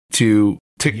enslaved to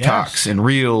TikToks and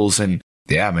Reels. And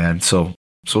yeah, man. So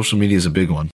social media is a big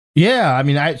one. Yeah, I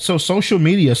mean, so social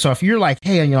media. So if you're like,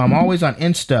 hey, I'm always on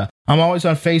Insta, I'm always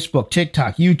on Facebook,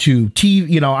 TikTok, YouTube,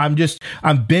 TV,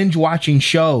 I'm binge watching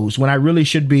shows when I really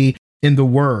should be in the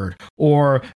Word,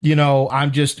 or,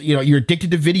 I'm just, you're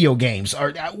addicted to video games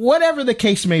or whatever the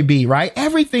case may be, right?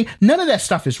 Everything, none of that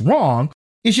stuff is wrong.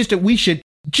 It's just that we should,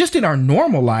 just in our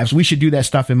normal lives, we should do that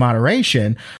stuff in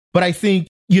moderation. But I think,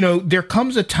 there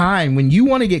comes a time when you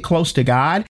want to get close to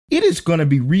God, it is going to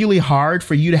be really hard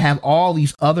for you to have all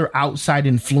these other outside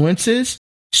influences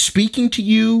speaking to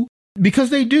you, because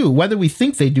they do, whether we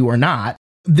think they do or not,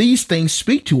 these things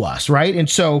speak to us, right? And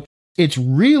so it's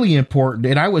really important.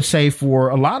 And I would say for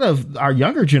a lot of our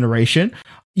younger generation,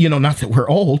 not that we're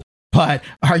old, but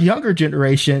our younger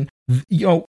generation,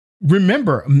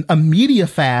 remember, a media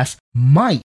fast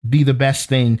might be the best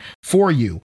thing for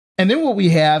you. And then what we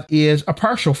have is a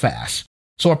partial fast.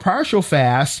 So a partial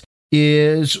fast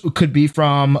could be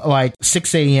from like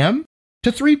 6 a.m.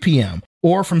 to 3 p.m.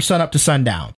 or from sunup to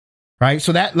sundown, right?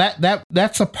 So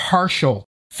that's a partial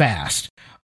fast.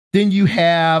 Then you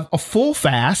have a full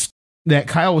fast that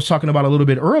Kyle was talking about a little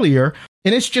bit earlier,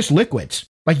 and it's just liquids.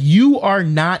 Like, you are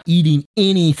not eating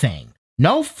anything.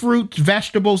 No fruits,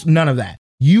 vegetables, none of that.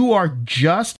 You are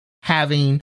just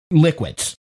having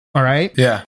liquids. All right?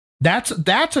 Yeah. That's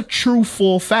a true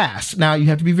full fast. Now, you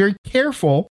have to be very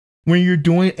careful when you're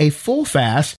doing a full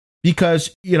fast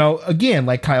because, again,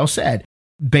 like Kyle said,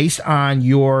 based on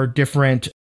your different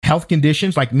health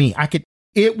conditions, like me,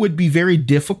 it would be very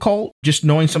difficult, just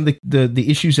knowing some of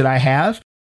the issues that I have,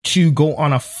 to go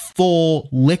on a full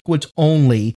liquids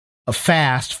only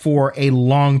fast for a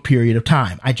long period of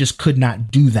time. I just could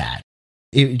not do that.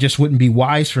 It just wouldn't be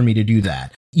wise for me to do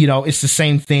that. It's the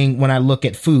same thing when I look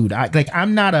at food. Lately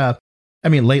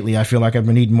I feel like I've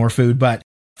been eating more food, but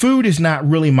food is not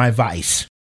really my vice.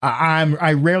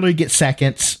 I rarely get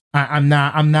seconds. I'm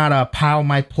not a pile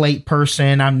my plate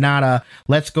person. I'm not a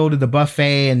let's go to the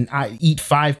buffet and I eat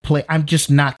 5 plates. I'm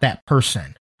just not that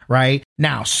person. Right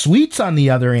now, sweets on the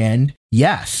other end.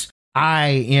 Yes,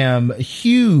 I am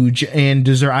huge in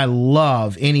dessert. I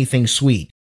love anything sweet.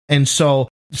 And so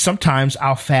sometimes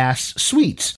I'll fast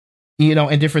sweets,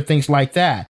 and different things like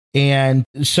that. And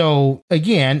so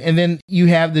again, and then you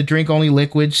have the drink only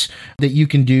liquids that you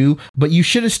can do, but you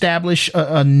should establish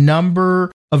a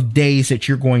number of days that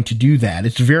you're going to do that.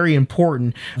 It's very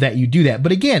important that you do that.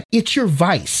 But again, it's your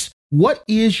vice. What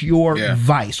is your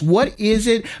vice? What is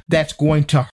it that's going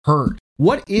to hurt?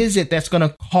 What is it that's going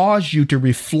to cause you to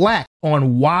reflect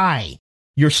on why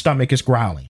your stomach is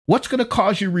growling? What's going to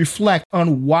cause you to reflect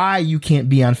on why you can't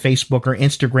be on Facebook or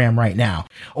Instagram right now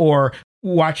or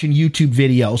watching YouTube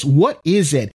videos? What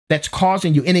is it that's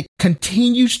causing you? And it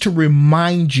continues to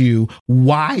remind you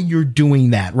why you're doing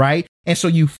that, right? And so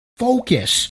you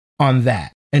focus on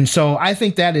that. And so I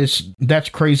think that's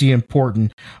crazy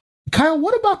important. Kyle,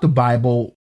 what about the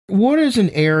Bible? What is an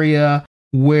area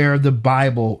where the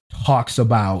Bible talks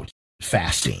about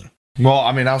fasting? Well,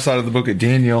 outside of the book of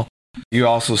Daniel, you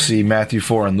also see Matthew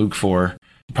 4 and Luke 4,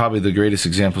 probably the greatest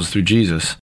examples through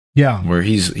Jesus. Yeah. Where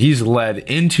he's led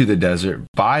into the desert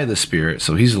by the Spirit.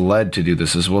 So he's led to do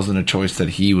this. This wasn't a choice that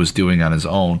he was doing on his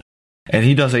own. And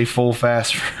he does a full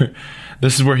fast for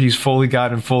this is where he's fully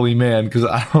God and fully man, because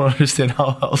I don't understand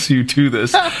how else you do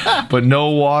this. But no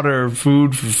water,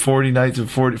 food for 40 nights and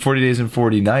 40 days and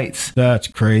 40 nights. That's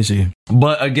crazy.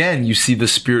 But again, you see the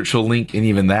spiritual link in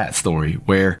even that story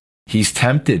where he's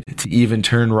tempted to even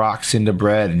turn rocks into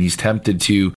bread, and he's tempted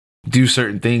to do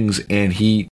certain things, and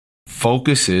he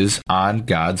focuses on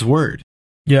God's word.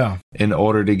 Yeah. In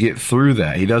order to get through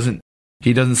that. He doesn't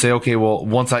say, okay, well,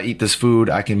 once I eat this food,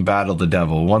 I can battle the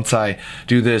devil. Once I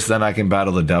do this, then I can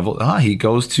battle the devil. He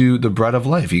goes to the bread of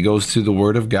life. He goes to the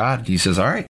word of God. He says, all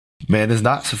right, man is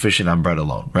not sufficient on bread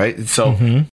alone, right?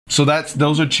 So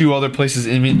those are two other places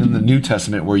in the New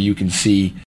Testament where you can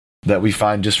see that we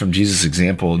find just from Jesus'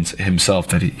 example himself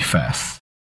that he fasts.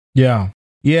 Yeah.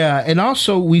 Yeah. And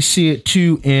also we see it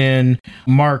too in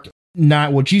Mark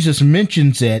 9. Well, Jesus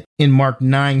mentions it in Mark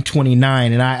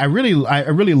 9:29. And I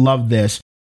really love this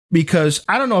because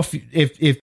I don't know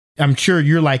if I'm sure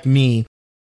you're like me.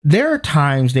 There are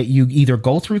times that you either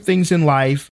go through things in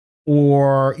life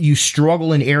or you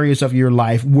struggle in areas of your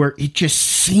life where it just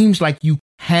seems like you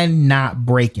cannot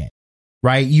break it.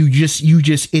 Right? You just,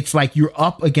 it's like you're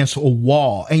up against a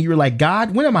wall and you're like,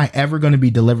 God, when am I ever going to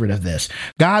be delivered of this?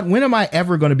 God, when am I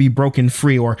ever going to be broken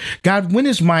free? Or God, when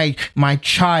is my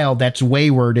child that's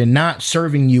wayward and not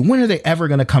serving you? When are they ever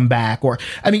going to come back? Or,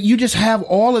 I mean, you just have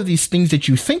all of these things that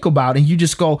you think about and you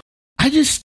just go,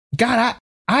 God,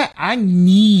 I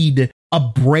need a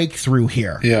breakthrough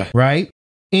here. Yeah. Right.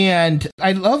 And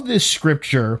I love this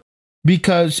scripture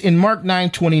because in Mark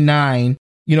 9:29,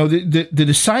 you know, the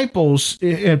disciples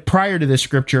prior to this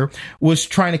scripture was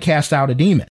trying to cast out a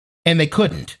demon and they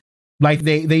couldn't. Like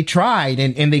they tried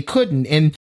and they couldn't.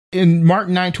 And in Mark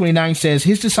 9:29 says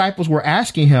his disciples were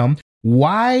asking him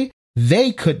why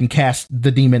they couldn't cast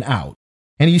the demon out.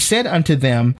 And he said unto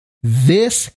them,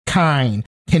 this kind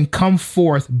can come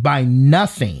forth by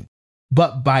nothing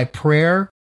but by prayer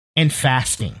and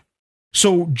fasting.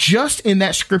 So just in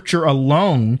that scripture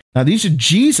alone, now these are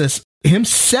Jesus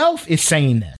himself is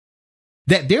saying this,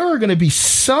 that there are going to be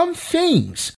some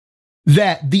things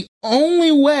that the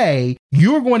only way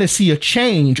you're going to see a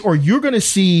change or you're going to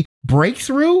see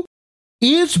breakthrough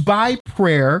is by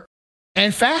prayer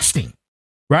and fasting,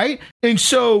 right? And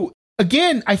so,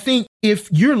 again, I think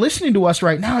if you're listening to us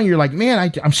right now and you're like,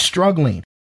 man, I'm struggling.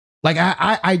 Like,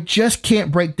 I just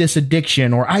can't break this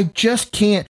addiction, or I just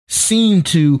can't seem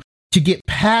to get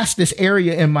past this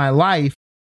area in my life.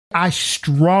 I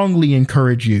strongly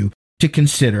encourage you to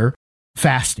consider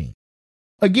fasting.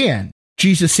 Again,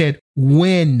 Jesus said,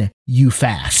 when you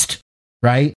fast,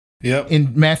 right? Yep.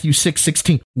 In Matthew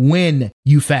 6:16, when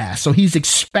you fast. So he's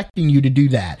expecting you to do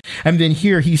that. And then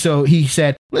here he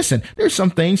said, listen, there's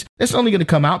some things that's only going to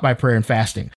come out by prayer and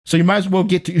fasting. So you might as well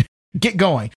get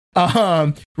going.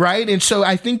 Right. And so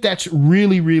I think that's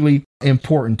really, really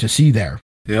important to see there.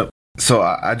 Yep. So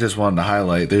I just wanted to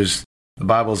highlight, the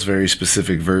Bible's very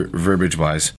specific verbiage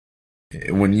wise.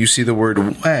 When you see the word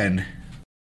when,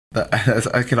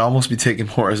 I can almost be taken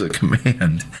more as a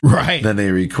command, right, than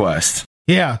a request.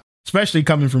 Yeah, especially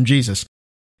coming from Jesus.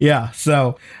 Yeah.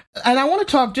 So, and I want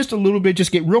to talk just a little bit,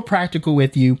 just get real practical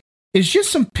with you. It's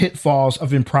just some pitfalls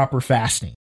of improper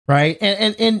fasting, right?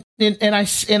 And I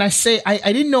say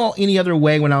I didn't know any other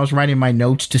way when I was writing my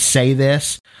notes to say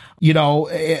this, you know,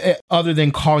 other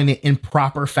than calling it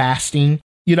improper fasting.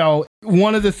 You know,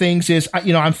 one of the things is,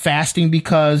 you know, I'm fasting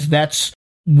because that's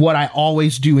what I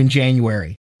always do in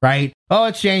January, right? Oh,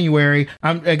 it's January.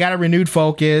 I got a renewed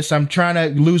focus. I'm trying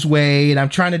to lose weight. I'm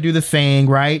trying to do the thing,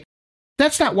 right?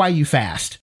 That's not why you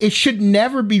fast. It should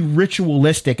never be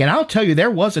ritualistic. And I'll tell you, there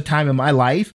was a time in my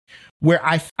life where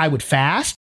I would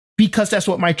fast because that's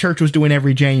what my church was doing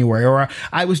every January, or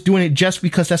I was doing it just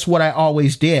because that's what I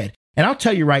always did. And I'll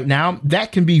tell you right now,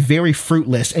 that can be very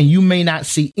fruitless, and you may not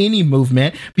see any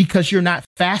movement because you're not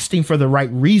fasting for the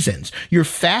right reasons. You're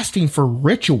fasting for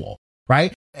ritual,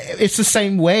 right? It's the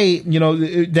same way, you know,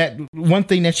 that one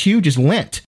thing that's huge is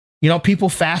Lent. You know, people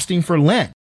fasting for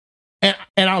Lent. And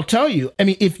I'll tell you, I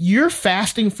mean, if you're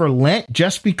fasting for Lent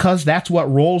just because that's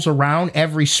what rolls around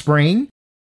every spring,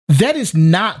 that is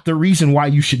not the reason why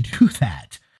you should do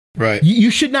that. Right.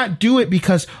 You should not do it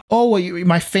because, oh,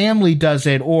 my family does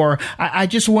it, or I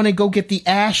just want to go get the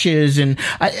ashes. And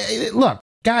look,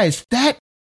 guys, that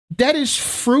is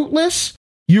fruitless.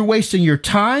 You're wasting your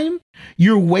time.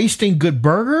 You're wasting good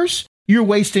burgers. You're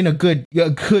wasting a good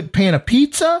pan of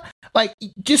pizza. Like,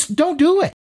 just don't do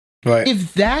it. Right.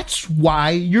 If that's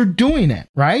why you're doing it,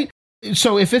 right?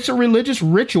 So if it's a religious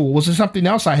ritual, was there something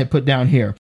else I had put down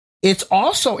here? It's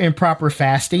also improper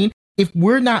fasting if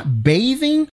we're not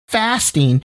bathing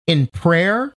fasting in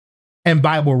prayer and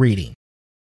Bible reading.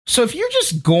 So if you're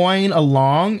just going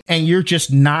along and you're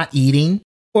just not eating,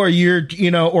 or you're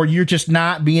just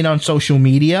not being on social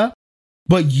media,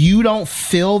 but you don't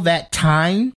fill that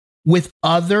time with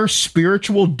other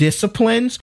spiritual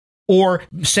disciplines, or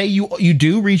say you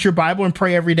do read your Bible and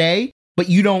pray every day, but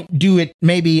you don't do it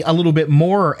maybe a little bit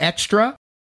more or extra,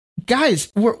 guys,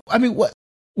 what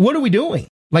are we doing?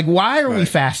 Like, why are we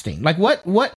fasting? Like,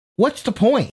 what's the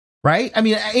point? Right? I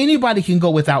mean, anybody can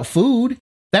go without food.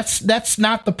 That's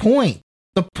not the point.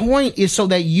 The point is so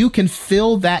that you can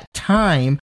fill that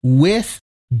time with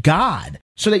God,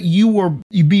 so that you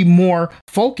be more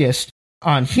focused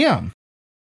on Him.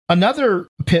 Another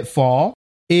pitfall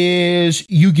is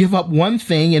you give up one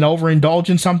thing and overindulge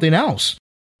in something else.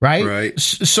 Right. Right.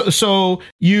 So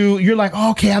you're like,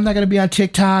 oh, okay, I'm not going to be on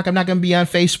TikTok. I'm not going to be on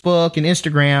Facebook and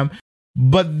Instagram.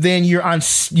 But then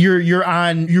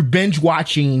you're binge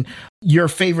watching your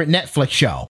favorite Netflix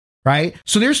show, right?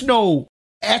 So there's no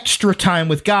extra time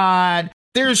with God.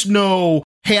 There's no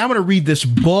hey, I'm going to read this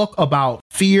book about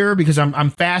fear because I'm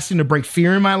fasting to break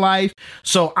fear in my life.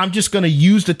 So I'm just going to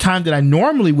use the time that I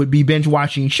normally would be binge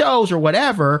watching shows or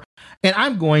whatever. And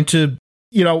I'm going to,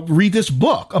 read this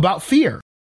book about fear.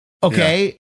 Okay.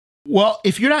 Yeah. Well,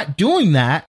 if you're not doing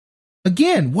that,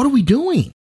 again, what are we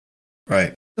doing?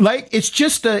 Right. Like, it's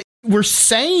just we're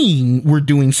saying we're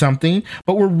doing something,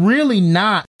 but we're really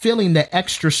not filling the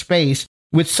extra space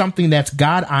with something that's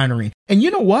God honoring. And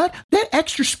you know what? That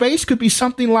extra space could be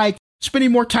something like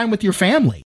spending more time with your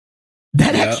family.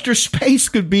 That extra space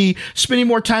could be spending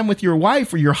more time with your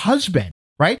wife or your husband,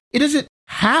 right? It doesn't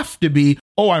have to be,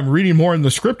 I'm reading more in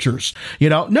the scriptures.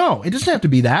 No, it doesn't have to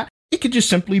be that. It could just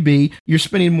simply be you're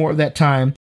spending more of that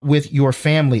time with your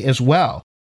family as well.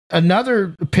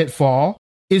 Another pitfall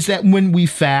is that when we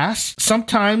fast,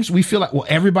 sometimes we feel like,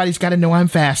 everybody's got to know I'm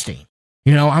fasting.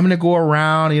 I'm going to go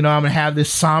around, I'm going to have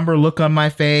this somber look on my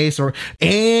face, or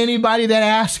anybody that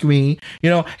asks me,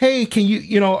 hey, can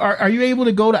you, are you able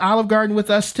to go to Olive Garden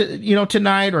with us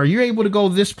tonight? Or are you able to go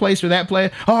this place or that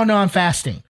place? Oh, no, I'm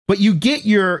fasting. But you get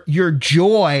your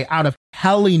joy out of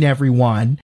telling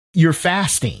everyone you're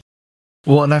fasting.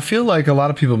 Well, and I feel like a lot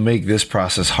of people make this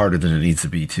process harder than it needs to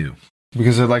be too,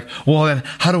 because they're like, well, then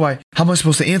how am I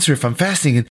supposed to answer if I'm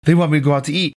fasting and they want me to go out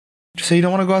to eat? Just say you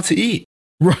don't want to go out to eat.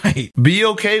 Right. Be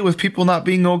okay with people not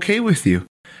being okay with you.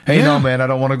 Hey, no, man, I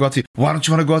don't want to go out to eat. Why don't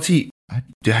you want to go out to eat?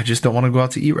 I just don't want to go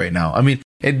out to eat right now. I mean,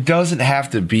 it doesn't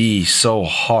have to be so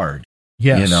hard.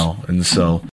 Yes. And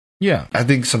so, yeah, I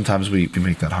think sometimes we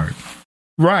make that hard.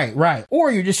 Right.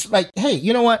 Or you're just like, hey,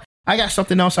 you know what? I got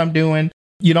something else I'm doing,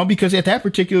 because at that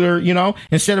particular,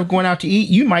 instead of going out to eat,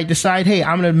 you might decide, hey,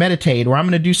 I'm going to meditate or I'm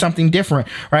going to do something different,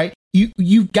 right?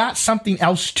 You've got something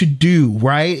else to do,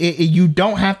 right? You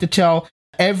don't have to tell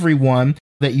everyone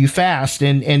that you fast.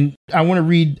 And I want to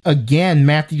read again,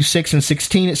 Matthew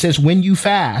 6:16. It says, when you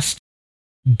fast,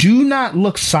 do not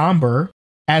look somber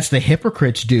as the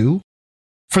hypocrites do,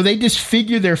 for they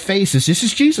disfigure their faces. This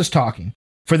is Jesus talking.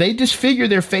 For they disfigure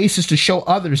their faces to show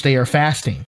others they are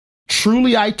fasting.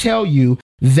 Truly, I tell you,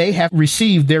 they have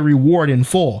received their reward in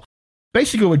full.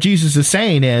 Basically, what Jesus is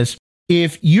saying is,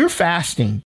 if you're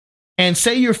fasting and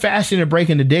say you're fasting to break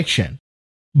an addiction,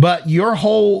 but your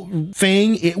whole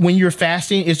thing when you're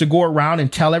fasting is to go around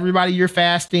and tell everybody you're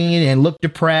fasting and look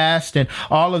depressed and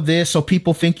all of this so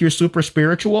people think you're super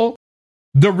spiritual,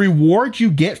 the reward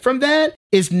you get from that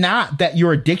is not that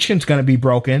your addiction's going to be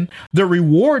broken. The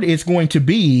reward is going to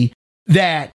be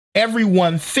that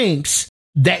everyone thinks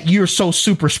that you're so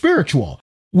super spiritual,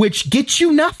 which gets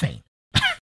you nothing.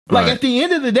 Like at the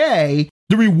end of the day,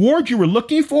 the reward you were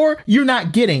looking for, you're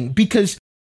not getting because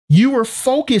you were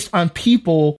focused on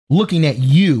people looking at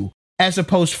you as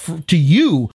opposed to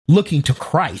you looking to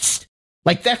Christ.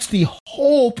 Like that's the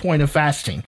whole point of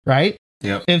fasting, right?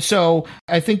 Yeah. And so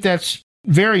I think that's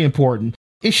very important.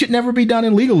 It should never be done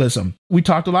in legalism. We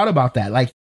talked a lot about that.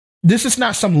 Like this is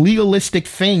not some legalistic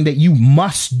thing that you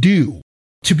must do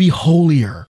to be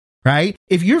holier, right?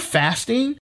 If you're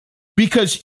fasting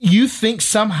because you think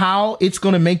somehow it's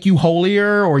going to make you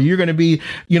holier or you're going to be,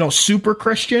 super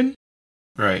Christian,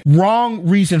 right? Wrong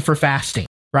reason for fasting,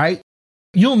 right?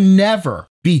 You'll never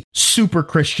be super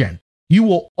Christian. You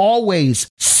will always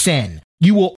sin.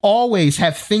 You will always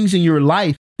have things in your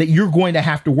life that you're going to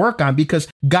have to work on because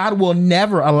God will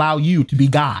never allow you to be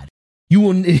God. He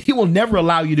will never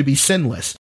allow you to be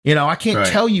sinless. I can't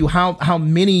tell you how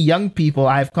many young people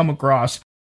I've come across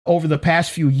over the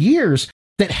past few years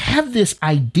that have this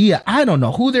idea. I don't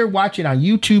know who they're watching on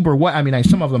YouTube or what. I mean,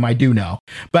 some of them I do know,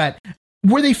 but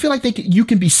where they feel like you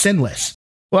can be sinless.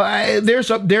 Well,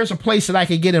 there's a place that I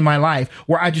could get in my life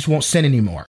where I just won't sin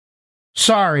anymore.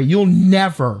 Sorry,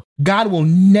 God will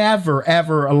never,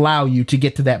 ever allow you to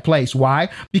get to that place. Why?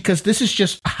 Because this is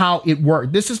just how it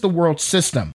worked. This is the world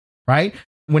system, right?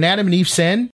 When Adam and Eve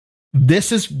sinned,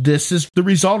 this is the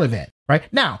result of it, right?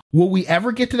 Now, will we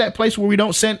ever get to that place where we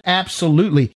don't sin?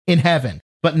 Absolutely, in heaven,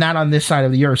 but not on this side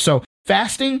of the earth. So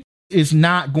fasting is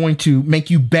not going to make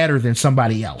you better than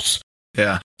somebody else.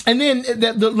 Yeah. And then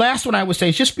the last one I would say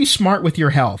is just be smart with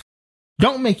your health.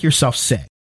 Don't make yourself sick,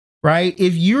 right?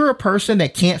 If you're a person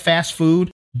that can't fast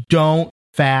food, don't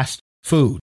fast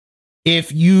food.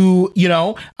 If you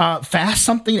fast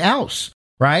something else,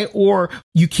 right? Or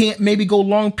you can't maybe go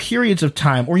long periods of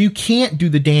time, or you can't do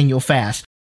the Daniel fast.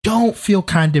 Don't feel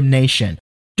condemnation.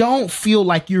 Don't feel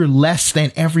like you're less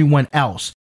than everyone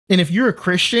else. And if you're a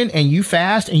Christian and you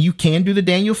fast and you can do the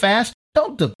Daniel fast,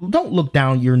 don't look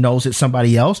down your nose at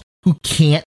somebody else who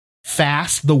can't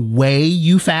fast the way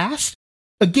you fast.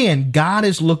 Again, God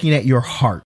is looking at your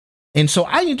heart. And so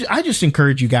I just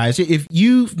encourage you guys, if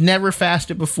you've never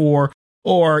fasted before,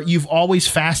 or you've always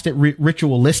fasted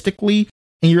ritualistically,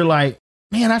 and you're like,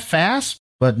 man, I fast,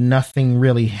 but nothing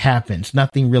really happens.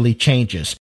 Nothing really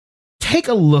changes. Take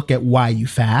a look at why you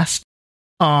fast.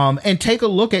 And take a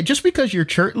look at, just because your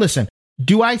church, listen,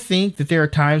 do I think that there are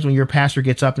times when your pastor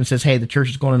gets up and says, hey, the church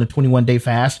is going on a 21-day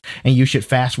fast and you should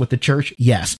fast with the church?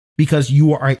 Yes, because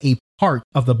you are a part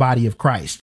of the body of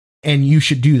Christ and you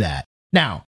should do that.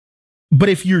 Now, but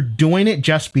if you're doing it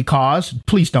just because,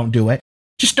 please don't do it.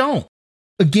 Just don't.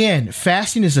 Again,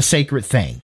 fasting is a sacred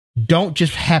thing. Don't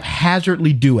just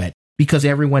haphazardly do it because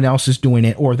everyone else is doing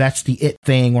it, or that's the it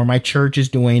thing, or my church is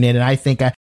doing it and I think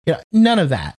none of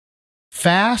that.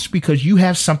 Fast because you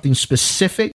have something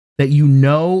specific that you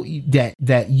know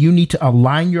that you need to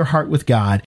align your heart with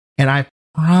God. And I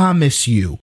promise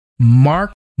you,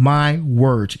 mark my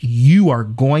words, you are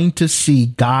going to see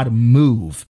God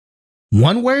move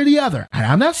one way or the other. And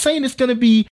I'm not saying it's going to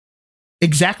be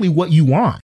exactly what you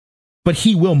want, but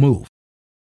he will move.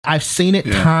 I've seen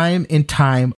it time and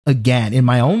time again in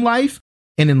my own life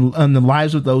and in the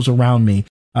lives of those around me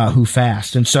who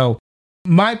fast. And so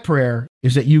my prayer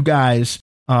is that you guys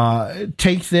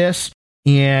take this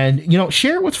and,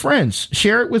 share it with friends,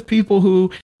 share it with people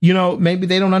who, maybe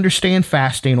they don't understand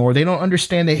fasting, or they don't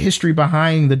understand the history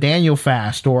behind the Daniel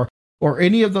fast, or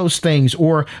any of those things,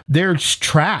 or they're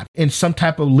trapped in some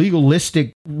type of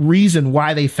legalistic reason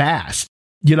why they fast.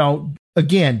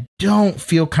 Again, don't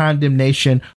feel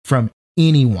condemnation from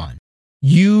anyone.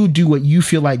 You do what you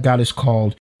feel like God has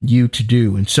called you to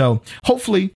do. And so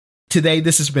hopefully today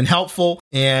this has been helpful.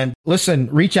 And listen,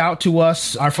 reach out to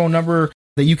us. Our phone number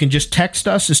that you can just text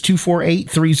us is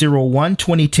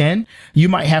 248-301-2010. You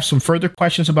might have some further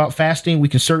questions about fasting. We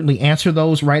can certainly answer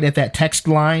those right at that text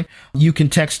line. You can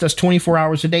text us 24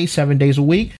 hours a day, 7 days a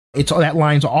week. That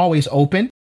line's always open.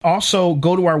 Also,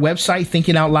 go to our website,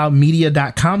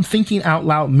 thinkingoutloudmedia.com,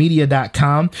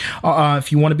 thinkingoutloudmedia.com.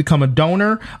 If you want to become a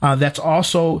donor, that's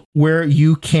also where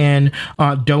you can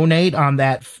donate on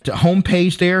that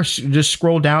homepage there. Just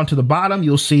scroll down to the bottom.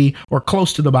 You'll see, or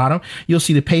close to the bottom, you'll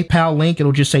see the PayPal link.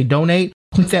 It'll just say donate.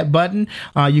 Click that button.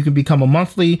 You can become a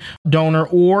monthly donor,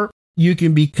 or you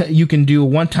can do a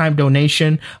one-time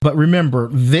donation. But remember,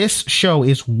 this show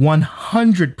is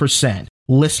 100%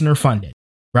 listener funded.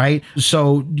 Right.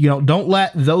 So, don't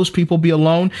let those people be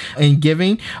alone in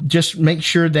giving. Just make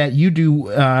sure that you do,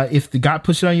 if God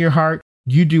puts it on your heart,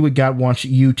 you do what God wants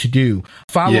you to do.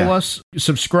 Follow us,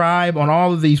 subscribe on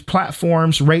all of these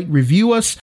platforms, rate, review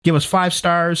us, give us 5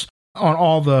 stars on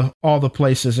all the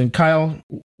places. And Kyle,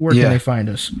 where can they find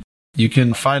us? You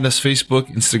can find us Facebook,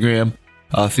 Instagram,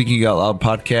 Thinking Out Loud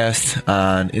Podcast.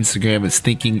 On Instagram, it's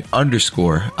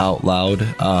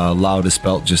thinking_out-loud. Loud is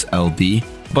spelled just LD.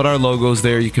 But our logo's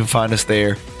there. You can find us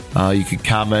there. You can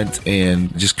comment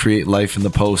and just create life in the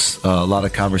posts. A lot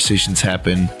of conversations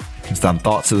happen just on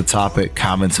thoughts of the topic,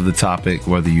 comments of the topic,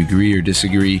 whether you agree or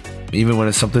disagree. Even when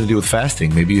it's something to do with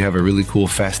fasting. Maybe you have a really cool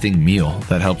fasting meal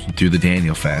that helps you through the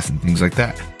Daniel fast and things like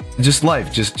that. Just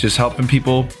life, just helping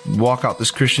people walk out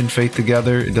this Christian faith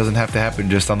together. It doesn't have to happen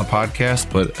just on the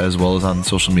podcast, but as well as on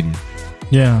social media.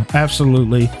 Yeah,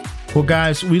 absolutely. Well,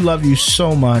 guys, we love you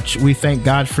so much. We thank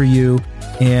God for you,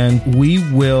 and we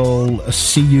will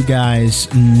see you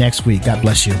guys next week. God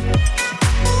bless you.